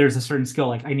 if there's a certain skill,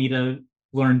 like I need to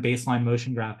learn baseline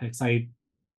motion graphics, I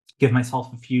give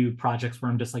myself a few projects where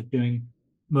I'm just like doing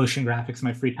motion graphics in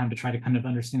my free time to try to kind of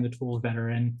understand the tools better.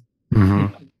 And I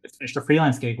finished a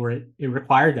freelance gig where it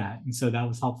required that. And so that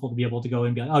was helpful to be able to go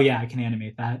and be like, oh yeah, I can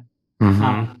animate that. Like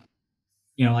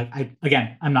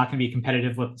I'm not going to be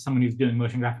competitive with someone who's doing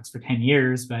motion graphics for 10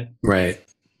 years, but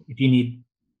if you need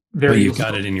but you've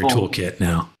got it in your toolkit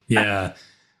now. Yeah.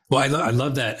 Well, I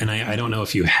love that. And I don't know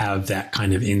if you have that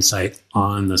kind of insight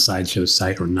on the Sideshow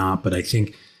site or not, but I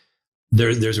think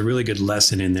there's a really good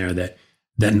lesson in there that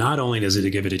not only does it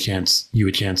give it a chance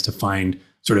to find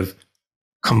sort of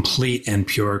complete and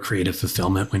pure creative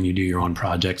fulfillment when you do your own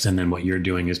projects. And then what you're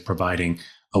doing is providing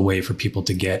a way for people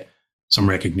to get some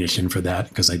recognition for that,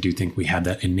 because I do think we have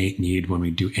that innate need when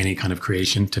we do any kind of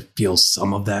creation to feel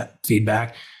some of that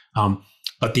feedback.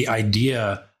 But the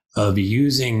idea of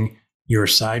using your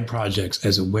side projects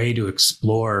as a way to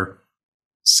explore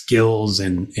skills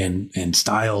and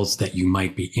styles that you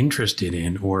might be interested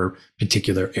in, or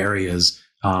particular areas,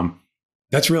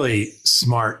 that's really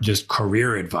smart, just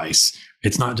career advice.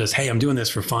 It's not just, hey, I'm doing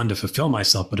this for fun to fulfill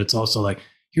myself, but it's also like,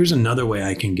 here's another way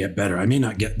I can get better. I may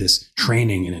not get this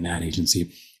training in an ad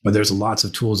agency, but there's lots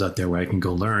of tools out there where I can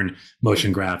go learn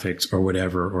motion graphics or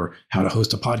whatever, or how to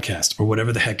host a podcast or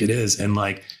whatever the heck it is. And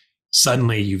like,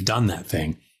 suddenly you've done that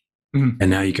thing. And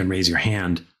now you can raise your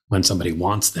hand when somebody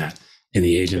wants that in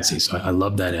the agency. So I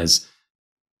love that as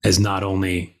not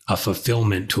only a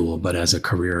fulfillment tool, but as a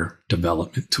career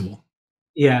development tool.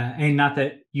 Yeah. And not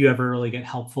that you ever really get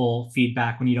helpful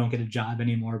feedback when you don't get a job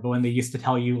anymore, but when they used to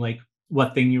tell you like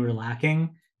what thing you were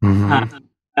lacking, that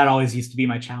always used to be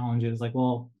my challenge. Is like,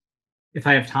 well, if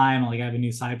I have time, like I have a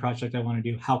new side project I want to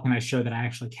do, how can I show that I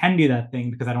actually can do that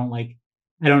thing? Because I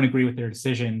don't agree with their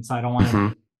decision. So I don't want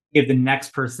to give the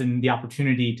next person the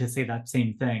opportunity to say that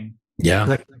same thing. Yeah.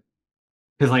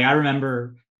 Because like I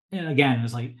remember, again, it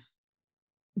was like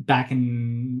back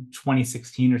in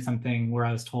 2016 or something, where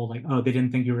I was told like, oh, they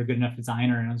didn't think you were a good enough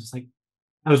designer. And I was just like,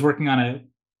 I was working on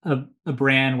a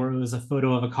brand where it was a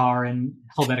photo of a car and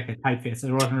Helvetica typeface. So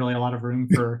there wasn't really a lot of room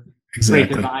for great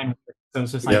design. So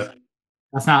it's just like,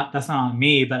 that's not on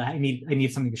me, but I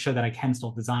need something to show that I can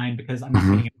still design, because I'm not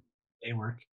getting it day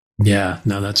work. Yeah,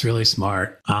 no, that's really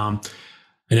smart. I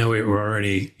know we're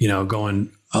already,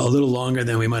 going a little longer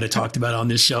than we might have talked about on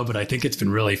this show, but I think it's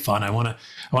been really fun. I want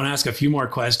to ask a few more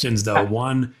questions though.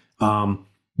 One,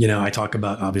 I talk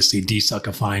about obviously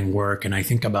desuckifying work, and I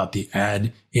think about the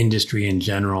ad industry in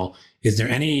general. Is there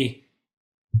any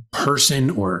person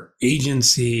or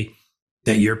agency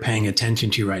that you're paying attention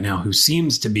to right now who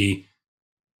seems to be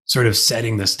sort of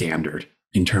setting the standard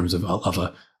in terms of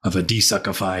a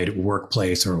desuckified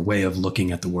workplace or a way of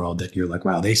looking at the world that you're like,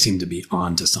 wow, they seem to be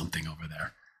on to something over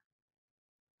there?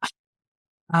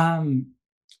 Um,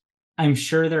 I'm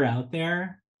sure they're out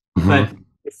there, but Mm-hmm.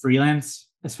 freelance,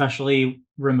 especially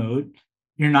remote,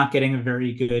 you're not getting a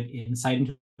very good insight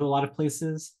into a lot of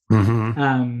places. Mm-hmm.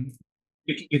 Um,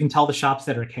 you can tell the shops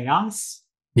that are chaos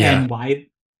Yeah. and why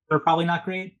they're probably not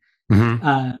great. Mm-hmm.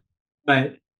 Uh,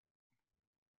 but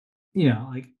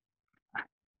like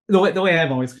the way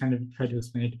I've always kind of tried to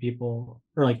explain it to people,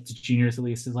 or like to juniors at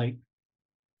least, is like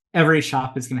every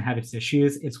shop is going to have its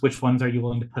issues. It's which ones are you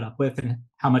willing to put up with, and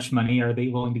how much money are they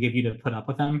willing to give you to put up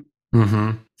with them?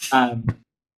 Mm-hmm. Um,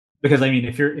 because I mean,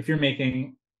 if you're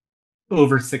making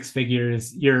over six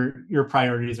figures, your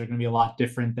priorities are going to be a lot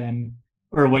different than,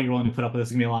 or what you're willing to put up with is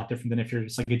going to be a lot different than if you're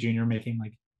just like a junior making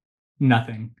like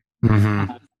nothing,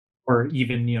 Mm-hmm. uh, or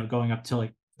even going up to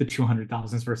like the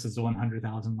 200,000s versus the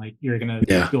 100,000. Like you're going to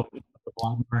Yeah. go a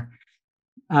lot more.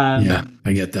 Yeah. Um,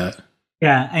 I get that.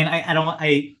 yeah, and I don't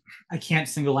I can't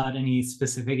single out any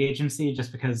specific agency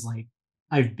just because like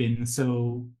I've been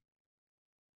so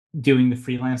doing the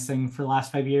freelance thing for the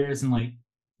last 5 years, and like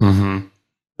Mm-hmm.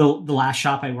 the last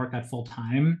shop I worked at full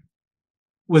time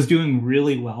was doing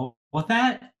really well with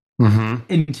that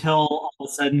Mm-hmm. until all of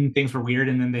a sudden things were weird,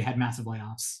 and then they had massive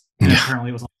layoffs, and Yeah. apparently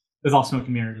it was all smoke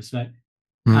and mirrors. But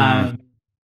Mm-hmm. um,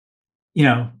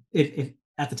 it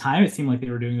at the time it seemed like they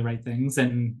were doing the right things,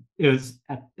 and it was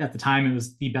at the time it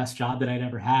was the best job that I'd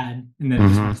ever had, and then it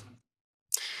just Mm-hmm. went.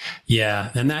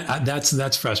 Yeah, and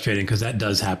that's frustrating because that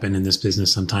does happen in this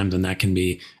business sometimes, and that can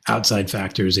be outside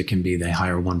factors. It can be they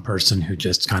hire one person who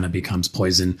just kind of becomes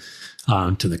poison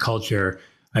to the culture.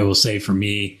 I will say, for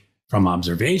me, from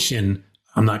observation,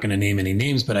 I'm not going to name any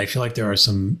names, but I feel like there are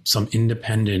some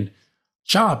independent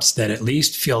shops that at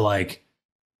least feel like,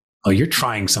 oh, you're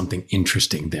trying something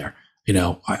interesting there.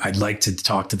 I'd like to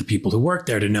talk to the people who work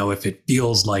there to know if it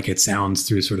feels like it sounds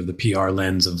through sort of the PR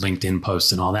lens of LinkedIn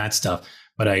posts and all that stuff.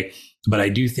 But I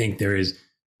do think there is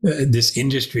this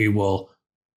industry will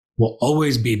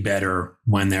always be better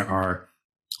when there are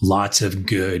lots of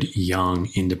good young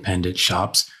independent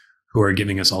shops who are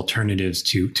giving us alternatives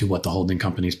to what the holding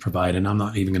companies provide. And I'm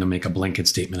not even going to make a blanket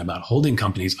statement about holding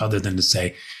companies other than to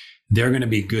say they're going to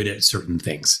be good at certain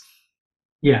things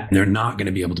Yeah, and they're not going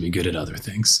to be able to be good at other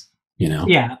things, you know?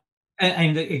 yeah,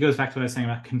 and it goes back to what I was saying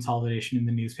about consolidation in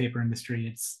the newspaper industry.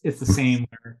 It's the same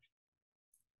where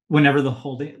whenever the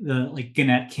like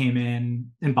Gannett came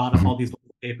in and bought up all these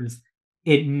papers,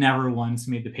 it never once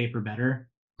made the paper better.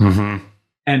 Mm-hmm.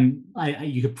 And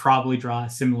you could probably draw a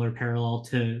similar parallel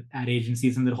to ad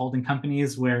agencies and the holding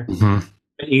companies, where Mm-hmm.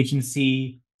 an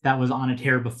agency that was on a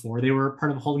tear before they were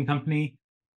part of a holding company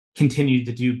continued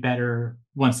to do better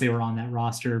once they were on that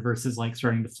roster versus like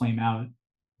starting to flame out.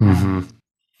 Mm-hmm.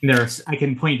 Um, I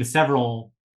can point you to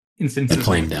several It instances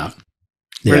flamed out.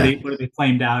 where Yeah. they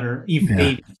flamed out, or even Yeah.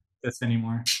 they don't exist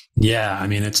anymore. Yeah, I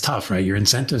mean it's tough, right? Your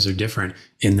incentives are different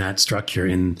in that structure,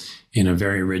 in a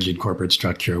very rigid corporate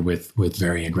structure with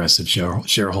very aggressive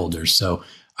shareholders. So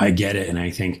I get it, and I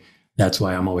think that's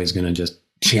why I'm always going to just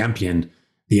champion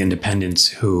the independents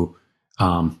who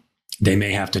they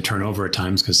may have to turn over at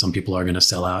times because some people are going to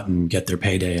sell out and get their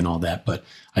payday and all that. But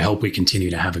I hope we continue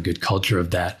to have a good culture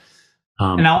of that.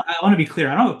 And Um, I want to be clear,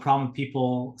 I don't have a problem with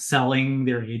people selling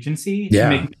their agency and yeah,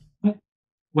 making.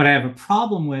 What I have a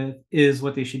problem with is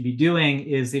what they should be doing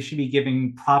is they should be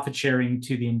giving profit sharing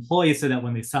to the employees so that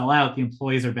when they sell out, the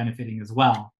employees are benefiting as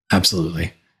well.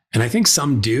 absolutely. And I think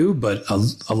some do, but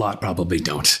a lot probably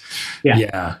don't.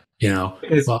 Yeah, Yeah,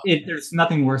 because well, there's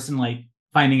nothing worse than like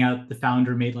finding out the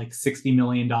founder made like $60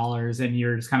 million, and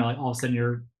you're just kind of like all of a sudden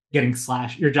you're getting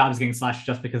slashed. Your job is getting slashed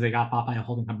just because they got bought by a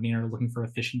holding company and are looking for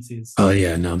efficiencies. oh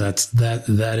yeah, no,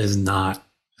 that is not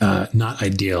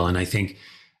ideal. And I think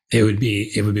it would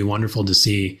be wonderful to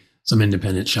see some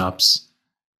independent shops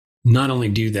not only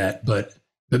do that, but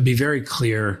be very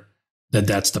clear that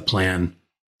that's the plan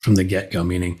from the get go.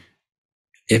 Meaning,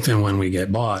 if and when we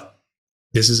get bought,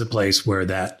 this is a place where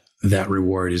that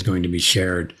reward is going to be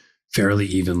shared fairly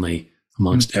evenly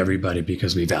amongst everybody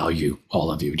because we value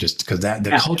all of you. Just because that the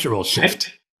Yeah, cultural I'd,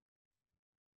 shift,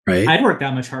 right? I'd work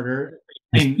that much harder.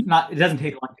 I mean, not it doesn't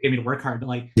take a lot to get me to work hard, but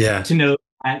like Yeah. to know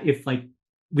that if like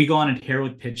we go on a tear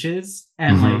with pitches,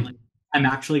 and like I'm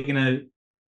actually gonna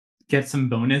get some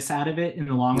bonus out of it in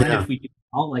the long run Yeah. if we do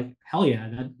well, like hell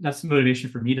yeah, that's motivation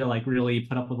for me to like really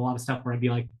put up with a lot of stuff where I'd be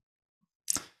like,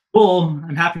 cool,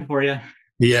 I'm happy for you.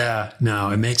 Yeah, no,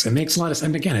 it makes a lot of sense.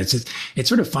 And again, it's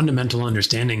sort of fundamental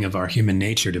understanding of our human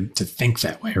nature to think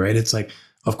that way, right? It's like,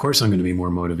 of course, I'm going to be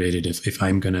more motivated if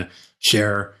I'm going to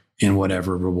share in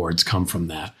whatever rewards come from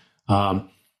that. Um,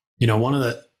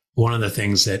 one of the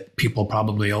things that people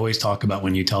probably always talk about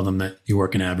when you tell them that you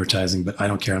work in advertising, but I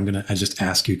don't care. I just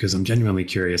ask you because I'm genuinely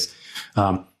curious.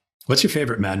 What's your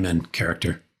favorite Mad Men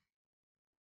character?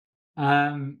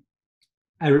 Um,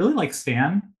 I really like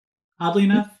Stan, oddly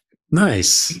enough,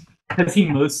 Nice. because he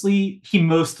mostly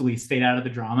stayed out of the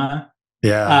drama,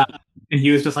 Yeah. uh, and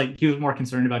he was more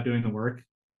concerned about doing the work.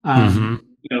 Hmm.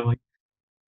 Like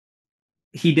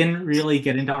he didn't really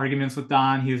get into arguments with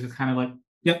Don. He was just kind of like,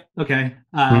 "Yep, okay,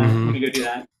 let Hmm. me go do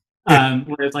that."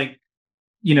 Whereas like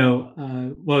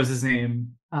what was his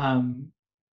name?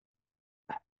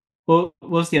 What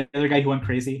was the other guy who went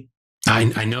crazy?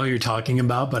 I know who you're talking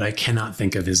about, but I cannot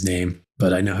think of his name.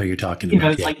 But I know who you're talking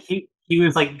about. It's Yeah. like he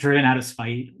was like driven out of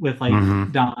spite with like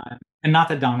Hmm. Don, and not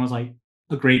that Don was like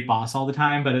a great boss all the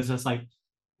time, but it's just like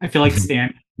I feel like Hmm.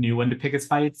 Stan knew when to pick his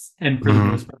fights, and for the Hmm.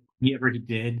 most part, whenever he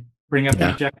did bring up Yeah.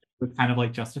 interject, it was kind of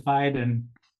like justified, and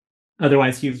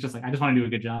otherwise he was just like, I just want to do a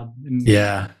good job. And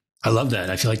Yeah. I love that.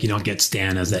 I feel like you don't get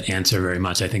Stan as that answer very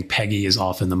much. I think Peggy is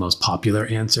often the most popular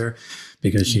answer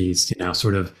because she's,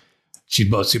 she's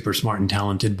both super smart and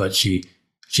talented, but she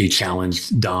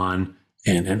challenged Don,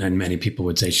 and many people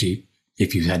would say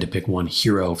if you had to pick one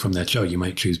hero from that show, you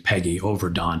might choose Peggy over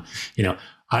Don. You know,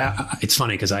 it's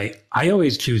funny because I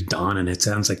always choose Don, and it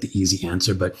sounds like the easy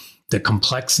answer, but the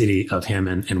complexity of him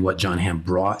and what John Hamm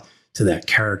brought to that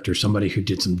character, somebody who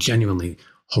did some genuinely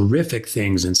horrific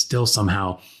things and still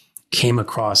somehow came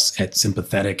across as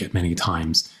sympathetic at many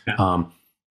times. yeah.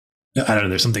 I don't know.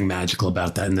 There's something magical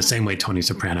about that. In the same way, Tony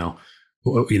Soprano,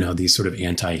 these sort of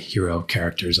anti-hero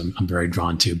characters, I'm very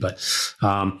drawn to. But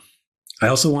I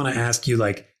also want to ask you,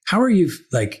 like, how are you?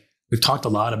 Like, we've talked a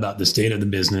lot about the state of the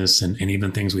business and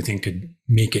even things we think could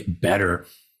make it better.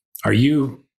 Are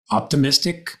you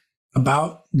optimistic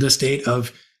about the state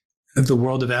of the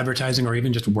world of advertising, or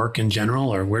even just work in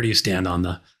general, or where do you stand on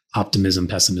the optimism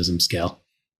pessimism scale?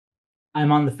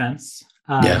 I'm on the fence.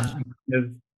 Yeah. I'm kind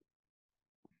of,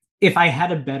 if I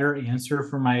had a better answer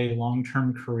for my long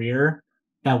term career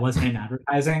that wasn't in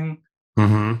advertising,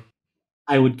 Mm-hmm.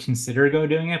 I would consider go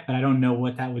doing it, but I don't know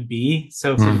what that would be.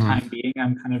 So for the Mm-hmm. time being,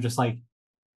 I'm kind of just like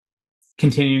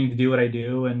continuing to do what I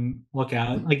do and look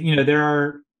out. Like, there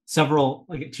are several,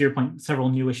 like to your point, several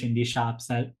newish indie shops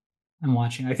that I'm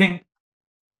watching. I think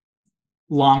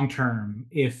long term,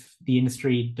 if the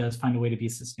industry does find a way to be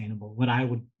sustainable, what I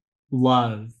would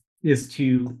love is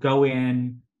to go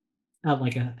in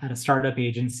at a startup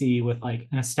agency with like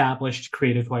an established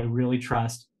creative who I really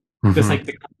trust, just Mm-hmm. like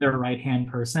become their right hand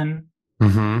person.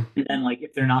 Mm-hmm. And then like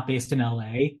if they're not based in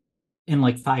LA, in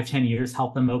like 5-10 years,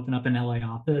 help them open up an LA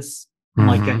office and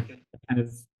like Mm-hmm. get kind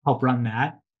of help run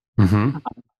that. Mm-hmm.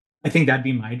 I think that'd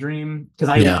be my dream because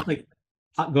I Yeah. like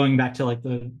going back to like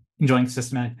the enjoying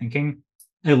systematic thinking.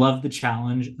 I love the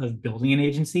challenge of building an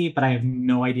agency, but I have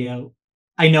no idea.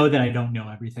 I know that I don't know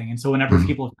everything, and so whenever Mm-hmm.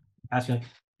 people ask you like, "Do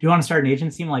you want to start an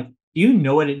agency?" I'm like, "Do you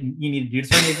know what you need to do to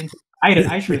start an agency?"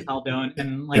 I sure as hell don't,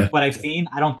 and like Yeah. what I've seen,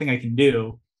 I don't think I can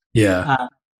do. Yeah. Uh,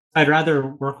 I'd rather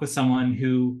work with someone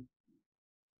who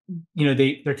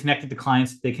they're connected to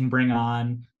clients that they can bring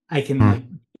on. I can like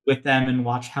with them and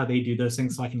watch how they do those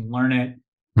things so I can learn it.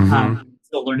 Mm-hmm.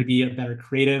 Still learn to be a better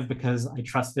creative because I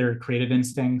trust their creative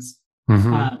instincts.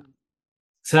 Mm-hmm. um,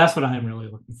 so that's what I'm really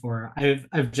looking for.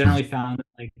 I've generally found that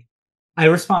like I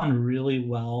respond really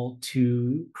well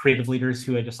to creative leaders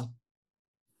who I just like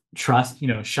trust.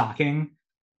 Shocking,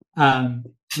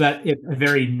 but it's a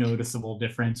very noticeable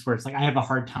difference where it's like I have a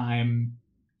hard time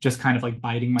just kind of like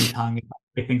biting my tongue if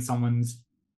I think someone's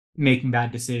making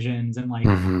bad decisions, and like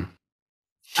Mm-hmm.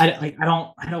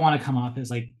 I don't want to come off as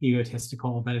like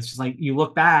egotistical, but it's just like you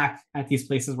look back at these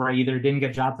places where I either didn't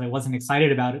get jobs that I wasn't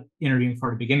excited about interviewing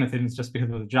for to begin with, and it's just because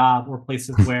of the job, or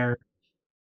places where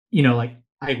like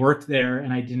I worked there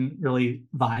and I didn't really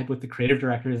vibe with the creative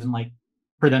directors, and like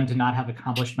for them to not have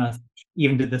accomplished much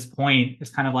even to this point is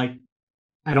kind of like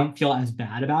I don't feel as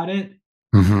bad about it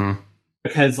Mm-hmm.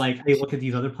 because like I look at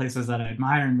these other places that I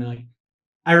admire and be like,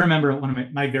 I remember one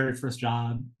of my very first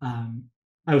job,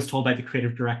 I was told by the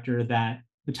creative director that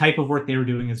the type of work they were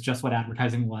doing is just what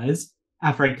advertising was.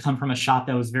 After I'd come from a shop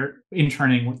that was very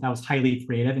interning, that was highly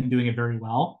creative and doing it very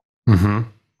well. Mm-hmm.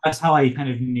 that's how I kind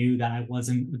of knew that I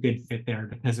wasn't a good fit there,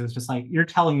 because it was just like, you're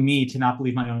telling me to not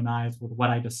believe my own eyes with what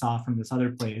I just saw from this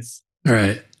other place,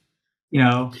 Right. you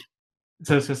know?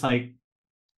 So it's just like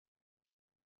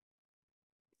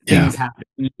Yeah. things happen.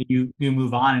 You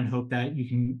move on and hope that you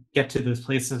can get to those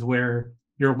places where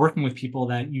you're working with people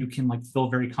that you can like feel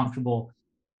very comfortable,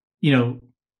 you know,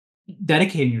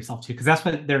 dedicating yourself to, because that's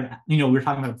what they're, we were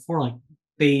talking about before, like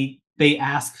they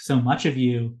ask so much of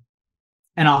you,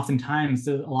 and oftentimes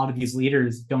a lot of these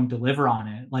leaders don't deliver on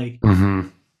it. Like, Mm-hmm.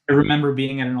 I remember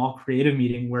being at an all creative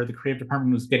meeting where the creative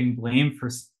department was getting blamed for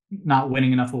not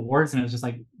winning enough awards, and it was just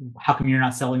like, how come you're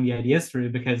not selling the ideas through?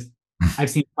 Because I've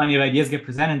seen plenty of ideas get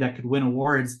presented that could win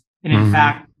awards, and in Mm-hmm.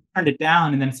 fact turned it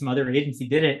down, and then some other agency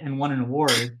did it and won an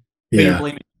award, but you're Yeah.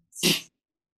 blaming.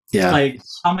 Yeah. Like,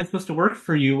 how am I supposed to work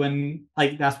for you when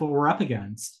like that's what we're up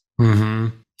against?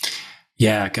 Mm-hmm.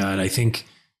 Yeah, God, I think,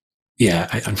 yeah,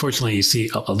 unfortunately, you see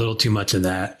a little too much of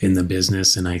that in the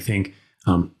business. And I think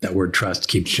that word trust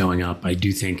keeps showing up. I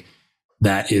do think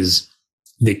that is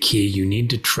the key. You need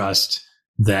to trust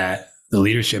that the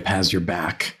leadership has your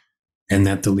back, and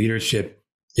that the leadership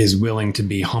is willing to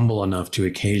be humble enough to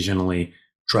occasionally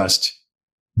trust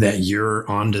that you're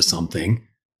onto something,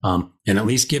 and at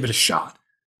least give it a shot.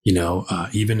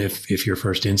 Even if your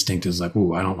first instinct is like,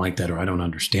 "Ooh, I don't like that," or "I don't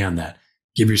understand that,"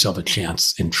 give yourself a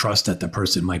chance and trust that the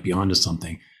person might be onto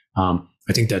something. I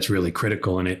think that's really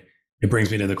critical, and it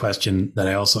brings me to the question that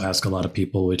I also ask a lot of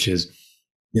people, which is,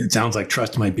 it sounds like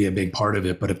trust might be a big part of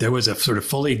it, but if there was a sort of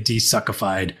fully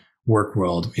desuckified work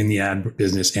world in the ad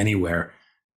business anywhere,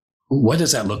 what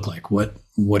does that look like? What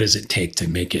does it take to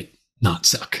make it not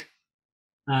suck?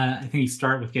 I think you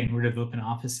start with getting rid of open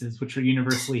offices, which are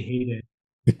universally hated.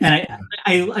 And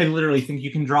I literally think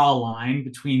you can draw a line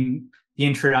between the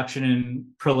introduction and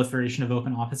proliferation of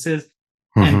open offices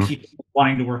and Mm-hmm. people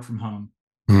wanting to work from home.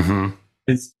 Mm-hmm.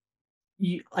 Because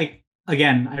like,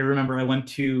 again, I remember I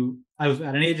was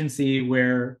at an agency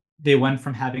where they went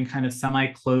from having kind of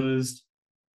semi-closed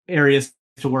areas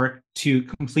to work to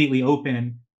completely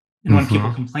open. And when people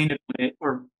Mm-hmm. complained about it,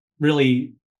 or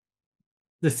really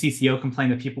the CCO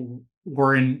complained that people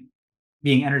weren't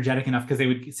being energetic enough because they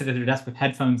would sit at their desk with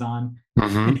headphones on.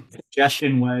 And Mm-hmm. the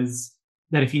suggestion was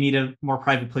that if you need a more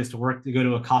private place to work, to go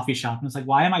to a coffee shop. And it's like,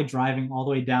 why am I driving all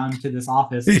the way down to this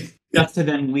office just to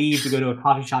then leave to go to a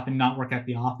coffee shop and not work at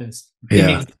the office? It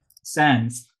Yeah. makes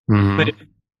sense. But Mm-hmm.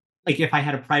 if I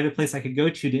had a private place I could go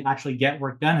to actually get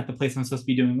work done at the place I'm supposed to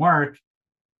be doing work,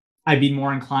 I'd be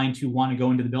more inclined to want to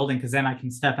go into the building, because then I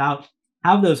can step out,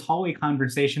 have those hallway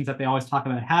conversations that they always talk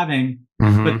about having, but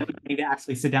Mm-hmm. then I need to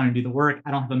actually sit down and do the work.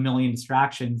 I don't have a million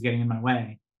distractions getting in my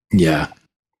way. Yeah.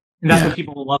 And that's Yeah. what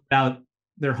people love about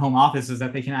their home office, is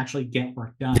that they can actually get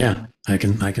work done. Yeah. I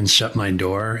can shut my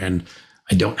door and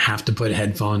I don't have to put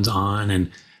headphones on. And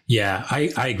yeah,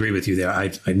 I agree with you there.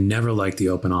 I've never liked the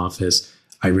open office.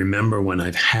 I remember when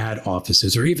I've had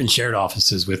offices or even shared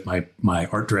offices with my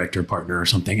art director partner or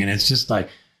something, and it's just like,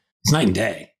 it's night and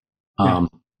day. Yeah.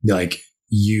 Like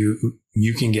you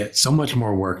can get so much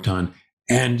more work done.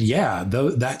 And yeah,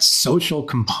 though that social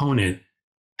component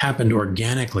happened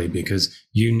organically because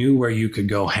you knew where you could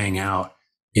go hang out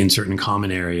in certain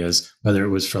common areas, whether it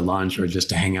was for lunch or just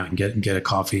to hang out and get a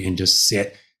coffee and just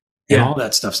sit, and Yeah. all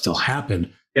that stuff still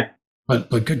happened. Yeah. But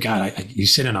good God, you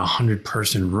sit in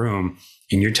 100-person room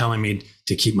and you're telling me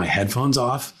to keep my headphones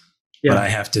off, Yeah. but I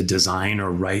have to design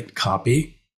or write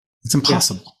copy. It's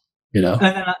impossible, you know?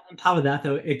 And then on top of that,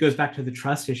 though, it goes back to the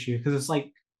trust issue, because it's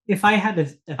like, if I had a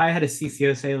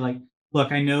CCO say like,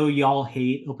 look, I know y'all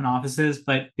hate open offices,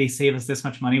 but they save us this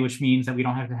much money, which means that we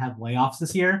don't have to have layoffs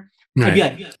this year. I'd be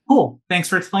like, cool, thanks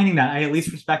for explaining that. I at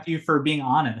least respect you for being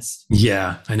honest.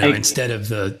 Yeah, I know. Like, instead of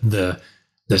the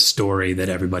story that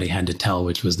everybody had to tell,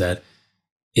 which was that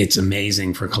it's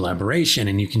amazing for collaboration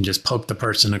and you can just poke the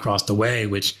person across the way,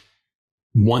 which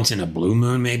once in a blue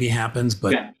moon maybe happens.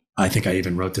 But yeah. I think I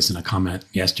even wrote this in a comment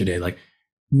yesterday, like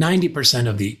 90%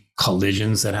 of the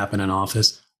collisions that happen in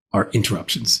office are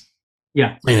interruptions.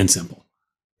 Yeah. Plain and simple.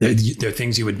 They're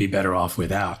things you would be better off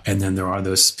without. And then there are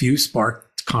those few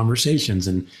sparked conversations.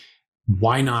 And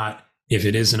why not, if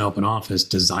it is an open office,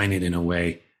 design it in a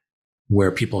way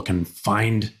where people can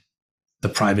find the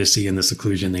privacy and the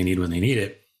seclusion they need when they need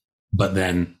it, but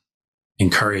then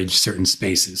encourage certain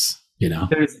spaces, you know?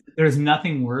 There's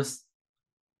nothing worse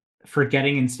for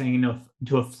getting and staying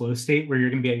into a flow state where you're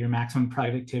going to be at your maximum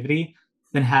productivity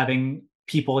than having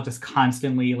people just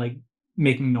constantly like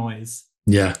making noise.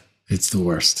 Yeah, it's the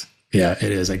worst. Yeah,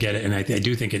 it is. I get it. And I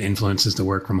do think it influences the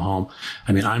work from home.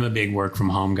 I mean, I'm a big work from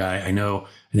home guy.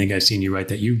 I think I've seen you write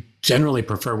that you generally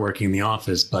prefer working in the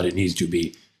office, but it needs to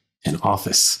be an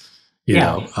office.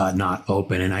 Yeah. not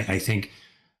open. And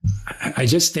I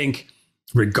just think,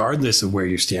 regardless of where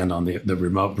you stand on the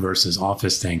remote versus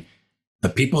office thing, the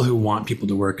people who want people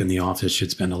to work in the office should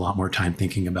spend a lot more time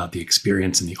thinking about the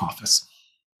experience in the office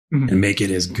and Mhm. make it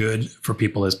as good for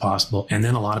people as possible. And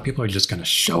then a lot of people are just going to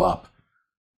show up.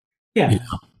 You Yeah.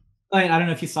 know? I don't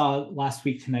know if you saw last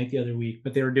week, tonight, the other week,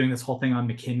 but they were doing this whole thing on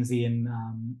McKinsey and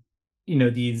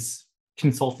these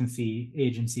consultancy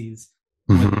agencies,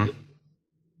 Mm-hmm.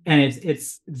 and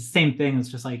it's the same thing. It's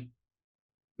just like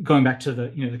going back to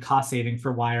the cost saving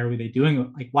for why are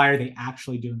they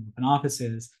actually doing open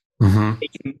offices?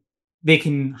 Mm-hmm. They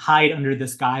can hide under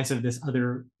this guise of this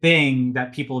other thing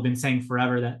that people have been saying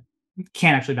forever that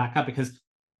can't actually back up, because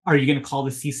are you going to call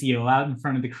the CCO out in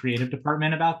front of the creative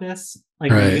department about this?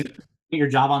 Like, are you Right. going to put your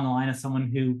job on the line as someone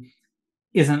who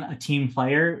isn't a team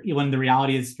player when the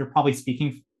reality is you're probably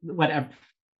speaking whatever?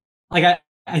 Like,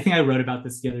 I think I wrote about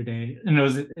this the other day, and it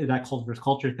was that culture versus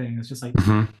culture thing. It's just like,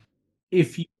 Mm-hmm.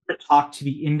 if you talk to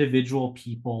the individual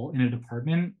people in a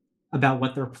department about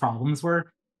what their problems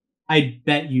were, I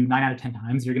bet you 9 out of 10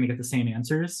 times you're going to get the same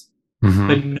answers. But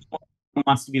Mm-hmm. no one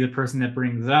wants to be the person that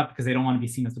brings it up because they don't want to be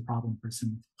seen as the problem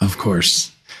person. Of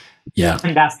course. Yeah.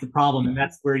 And that's the problem. And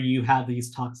that's where you have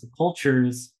these toxic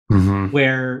cultures Mm-hmm.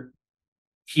 where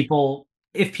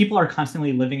if people are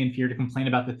constantly living in fear to complain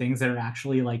about the things that are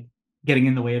actually like getting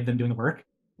in the way of them doing the work,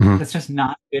 Mm-hmm. that's just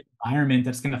not a good environment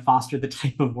that's going to foster the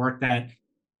type of work that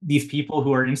these people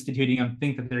who are instituting them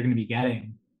think that they're going to be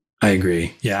getting. I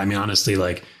agree. Yeah. I mean, honestly,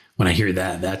 like when I hear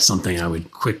that, that's something I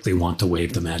would quickly want to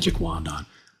wave the magic wand on.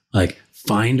 Like,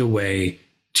 find a way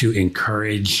to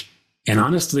encourage and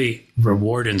honestly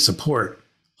reward and support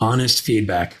honest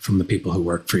feedback from the people who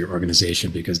work for your organization,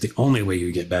 because the only way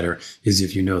you get better is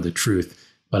if you know the truth.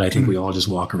 But I think we all just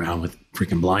walk around with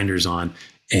freaking blinders on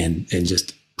and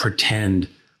just pretend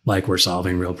like we're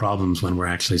solving real problems when we're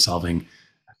actually solving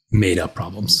made up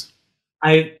problems.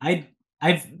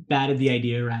 I've batted the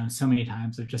idea around so many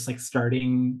times of just like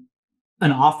starting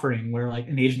an offering where like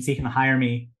an agency can hire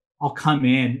me. I'll come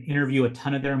in, interview a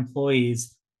ton of their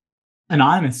employees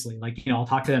anonymously. Like, I'll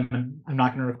talk to them and I'm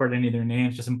not going to record any of their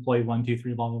names, just employee 1, 2,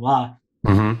 3, blah, blah, blah.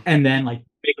 Mm-hmm. And then like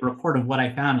make a report of what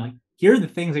I found. Like, here are the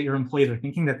things that your employees are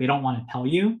thinking that they don't want to tell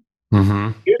you.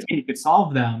 Mm-hmm. Here's how you could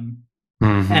solve them.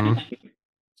 Mm-hmm. And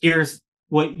here's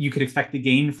what you could expect to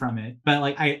gain from it. But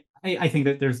like I think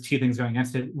that there's two things going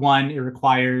against it. One, it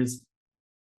requires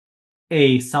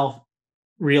a self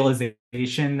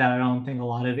realization that I don't think a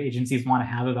lot of agencies want to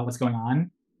have about what's going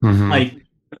on. Mm-hmm. Like,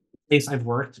 the place I've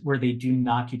worked where they do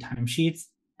not do timesheets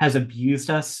has abused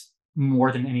us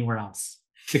more than anywhere else.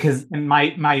 Because, and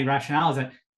my rationale is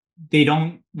that they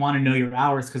don't want to know your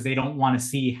hours because they don't want to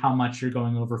see how much you're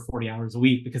going over 40 hours a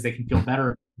week, because they can feel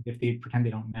better if they pretend they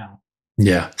don't know.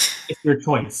 Yeah. It's your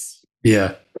choice.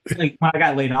 Yeah. Like when I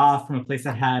got laid off from a place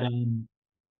that had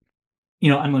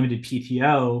unlimited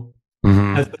PTO, I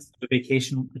Mm-hmm. was supposed to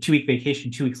have a 2-week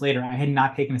vacation. 2 weeks later, I had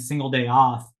not taken a single day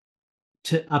off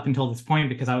to up until this point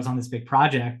because I was on this big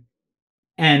project.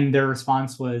 And their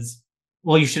response was,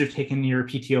 well, you should have taken your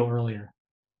PTO earlier.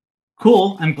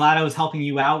 Cool. I'm glad I was helping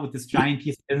you out with this giant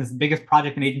piece of business, the biggest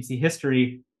project in agency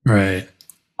history. Right.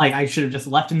 Like, I should have just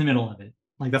left in the middle of it.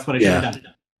 Like, that's what I should Yeah. have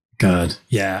done. God.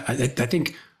 Yeah. I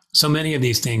think so many of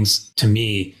these things, to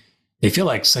me, they feel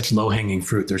like such low hanging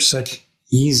fruit. They're such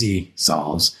easy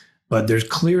solves, but there's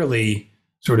clearly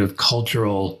sort of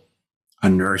cultural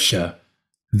inertia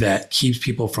that keeps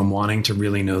people from wanting to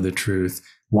really know the truth,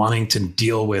 wanting to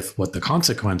deal with what the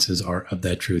consequences are of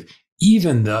that truth.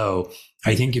 Even though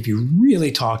I think if you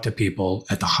really talk to people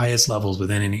at the highest levels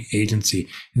within any agency,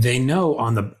 they know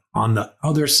on the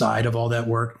other side of all that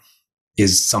work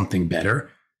is something better.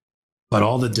 But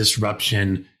all the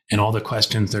disruption and all the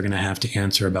questions they're going to have to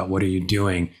answer about what are you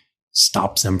doing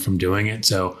stops them from doing it.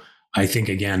 So I think,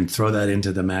 again, throw that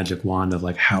into the magic wand of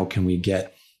like, how can we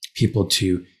get people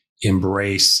to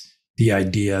embrace the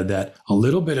idea that a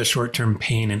little bit of short-term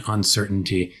pain and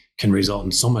uncertainty can result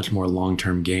in so much more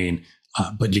long-term gain.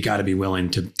 But you got to be willing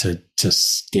to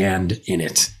stand in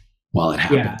it while it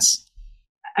Yeah. happens.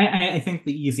 I think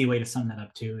the easy way to sum that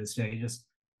up too is to just,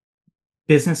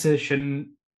 businesses shouldn't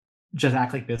just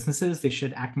act like businesses. They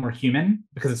should act more human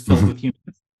because it's filled Mm-hmm. with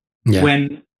humans.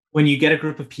 Yeah. When you get a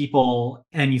group of people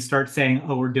and you start saying,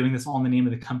 "Oh, we're doing this all in the name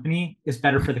of the company," it's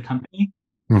better for the company.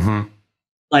 Mm-hmm.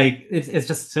 Like, it's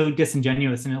just so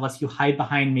disingenuous, and unless you hide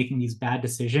behind making these bad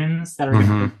decisions that are going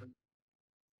to Mm-hmm. hurt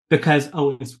because,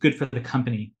 oh, it's good for the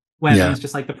company, when Yeah. it's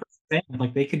just like the person saying,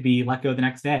 like, they could be let go the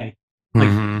next day. Like,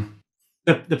 Mm-hmm.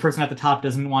 the person at the top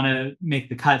doesn't want to make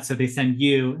the cut, so they send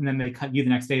you, and then they cut you the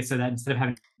next day, so that instead of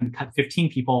having to cut 15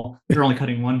 people, they're only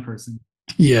cutting one person.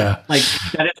 Yeah. Like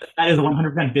that is a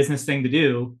 100% business thing to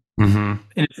do, and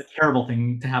it's a terrible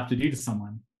thing to have to do to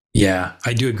someone. Yeah,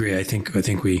 I do agree. I think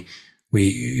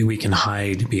we can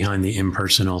hide behind the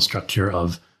impersonal structure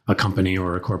of a company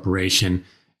or a corporation,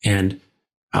 and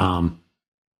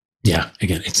yeah,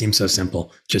 again, it seems so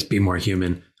simple. Just be more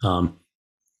human.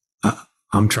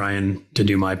 I'm trying to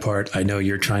do my part. I know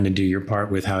you're trying to do your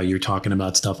part with how you're talking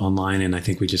about stuff online, and I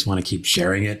think we just want to keep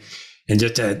sharing it. And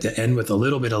just to end with a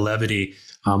little bit of levity,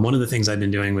 one of the things I've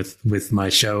been doing with my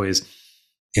show is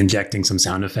injecting some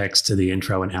sound effects to the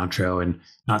intro and outro. And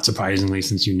not surprisingly,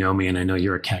 since you know me and I know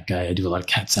you're a cat guy, I do a lot of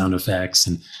cat sound effects,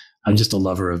 and I'm just a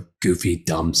lover of goofy,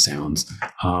 dumb sounds.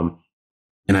 And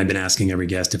I've been asking every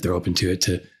guest if they're open to it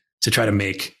to try to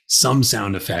make some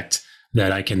sound effect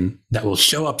that will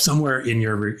show up somewhere in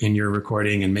your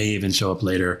recording and may even show up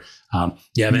later. Do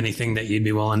you have anything that you'd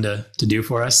be willing to do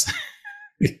for us?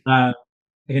 I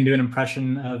can do an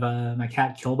impression of my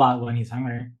cat Killbot when he's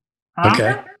hungry.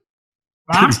 Okay.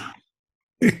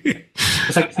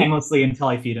 Just like painlessly until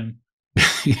I feed him.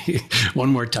 One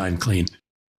more time, clean.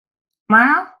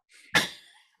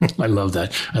 I love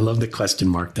that. I love the question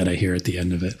mark that I hear at the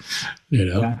end of it. You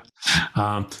know.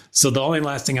 Yeah. So the only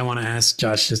last thing I want to ask,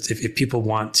 Josh, just if people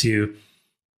want to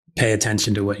pay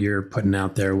attention to what you're putting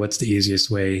out there, what's the easiest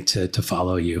way to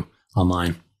follow you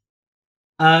online?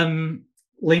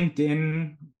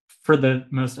 LinkedIn for the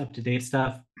most up-to-date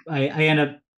stuff. I end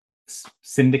up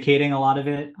syndicating a lot of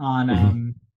it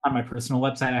on my personal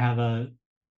website. I have a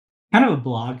kind of a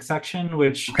blog section,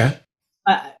 which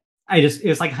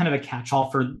it's like kind of a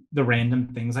catch-all for the random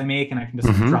things I make, and I can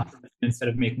just drop them instead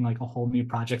of making like a whole new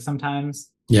project sometimes.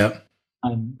 Yep.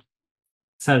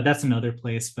 So that's another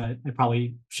place, but I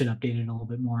probably should update it a little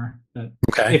bit more. But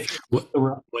okay.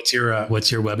 What's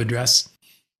your web address?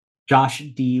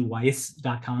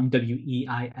 JoshDWeiss.com,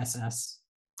 WEISS.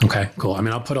 Okay, cool. I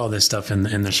mean, I'll put all this stuff in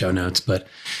the show notes, but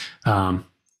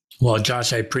well,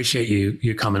 Josh, I appreciate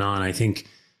you coming on. I think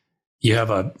you have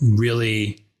a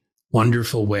really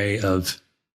wonderful way of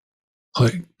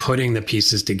putting the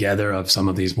pieces together of some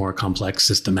of these more complex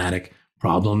systematic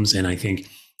problems. And I think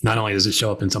not only does it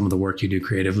show up in some of the work you do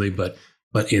creatively, but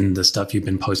in the stuff you've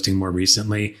been posting more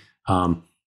recently. I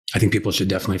think people should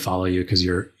definitely follow you because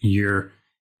you're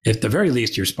at the very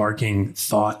least, you're sparking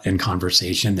thought and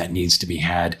conversation that needs to be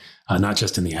had, not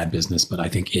just in the ad business, but I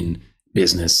think in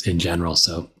business in general.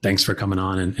 So thanks for coming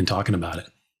on and talking about it.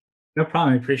 No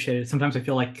problem. I appreciate it. Sometimes I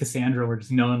feel like Cassandra, where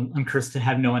just I'm cursed to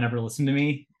have no one ever listen to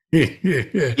me.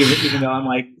 even though I'm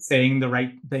like saying the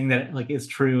right thing that like is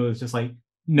true. It's just like,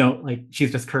 no, like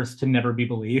she's just cursed to never be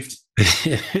believed.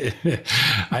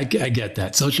 I get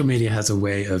that. Social media has a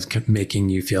way of making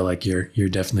you feel like you're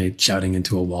definitely shouting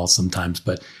into a wall sometimes,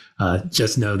 but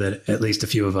just know that at least a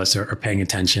few of us are paying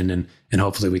attention, and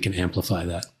hopefully we can amplify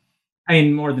that. I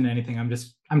mean, more than anything,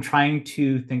 I'm trying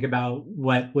to think about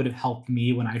what would have helped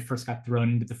me when I first got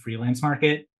thrown into the freelance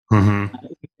market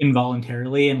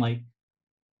involuntarily, and like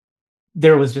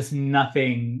there was just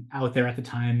nothing out there at the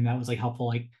time that was like helpful.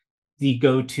 Like the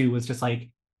go-to was just like,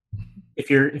 if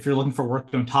you're looking for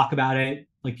work, don't talk about it.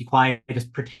 Like be quiet,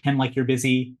 just pretend like you're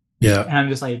busy. Yeah. And I'm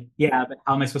just like, yeah, but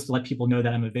how am I supposed to let people know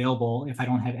that I'm available if I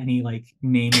don't have any like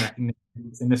name recognition in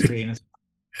this industry?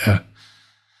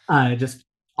 And just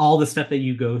all the stuff that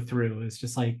you go through is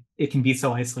just like, it can be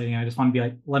so isolating. I just want to be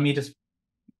like, let me just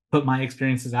put my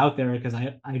experiences out there because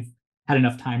I've had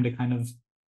enough time to kind of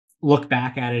look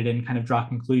back at it and kind of draw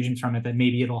conclusions from it that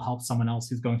maybe it'll help someone else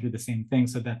who's going through the same thing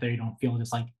so that they don't feel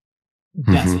just like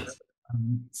desperate.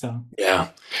 So yeah,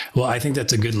 well, I think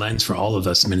that's a good lens for all of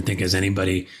us. I mean, I think as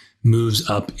anybody moves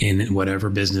up in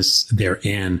whatever business they're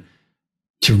in,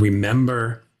 to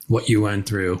remember what you went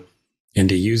through and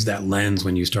to use that lens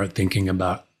when you start thinking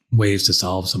about ways to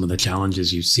solve some of the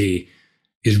challenges you see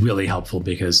is really helpful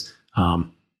because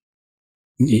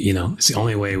it's the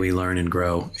only way we learn and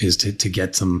grow is to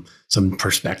get some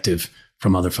perspective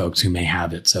from other folks who may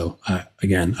have it. So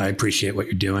again, I appreciate what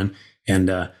you're doing, and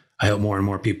I hope more and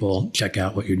more people check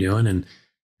out what you're doing, and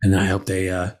I hope they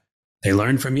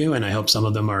learn from you, and I hope some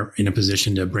of them are in a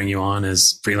position to bring you on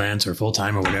as freelance or full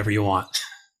time or whatever you want.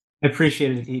 I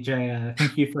appreciate it, EJ.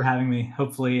 Thank you for having me.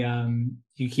 Hopefully,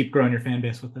 you keep growing your fan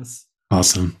base with this.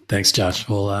 Awesome. Thanks, Josh.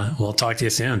 We'll talk to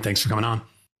you soon. Thanks for coming on.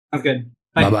 Sounds good.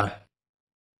 Bye. Bye-bye.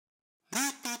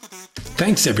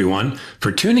 Thanks, everyone,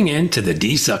 for tuning in to the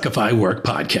Desuckify Work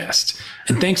podcast.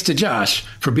 And thanks to Josh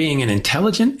for being an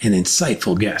intelligent and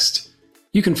insightful guest.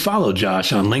 You can follow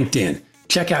Josh on LinkedIn.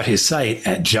 Check out his site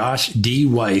at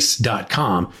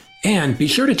joshdweiss.com And be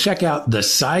sure to check out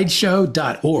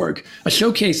thesideshow.org, a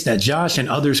showcase that Josh and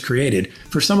others created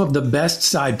for some of the best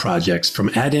side projects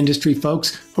from ad industry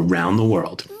folks around the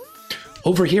world.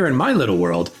 Over here in my little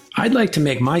world, I'd like to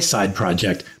make my side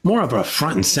project more of a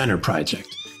front and center project.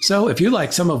 So if you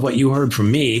like some of what you heard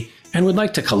from me and would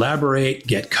like to collaborate,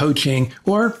 get coaching,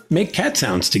 or make cat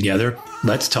sounds together,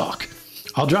 let's talk.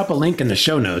 I'll drop a link in the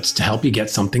show notes to help you get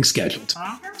something scheduled.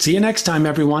 See you next time,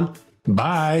 everyone.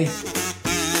 Bye.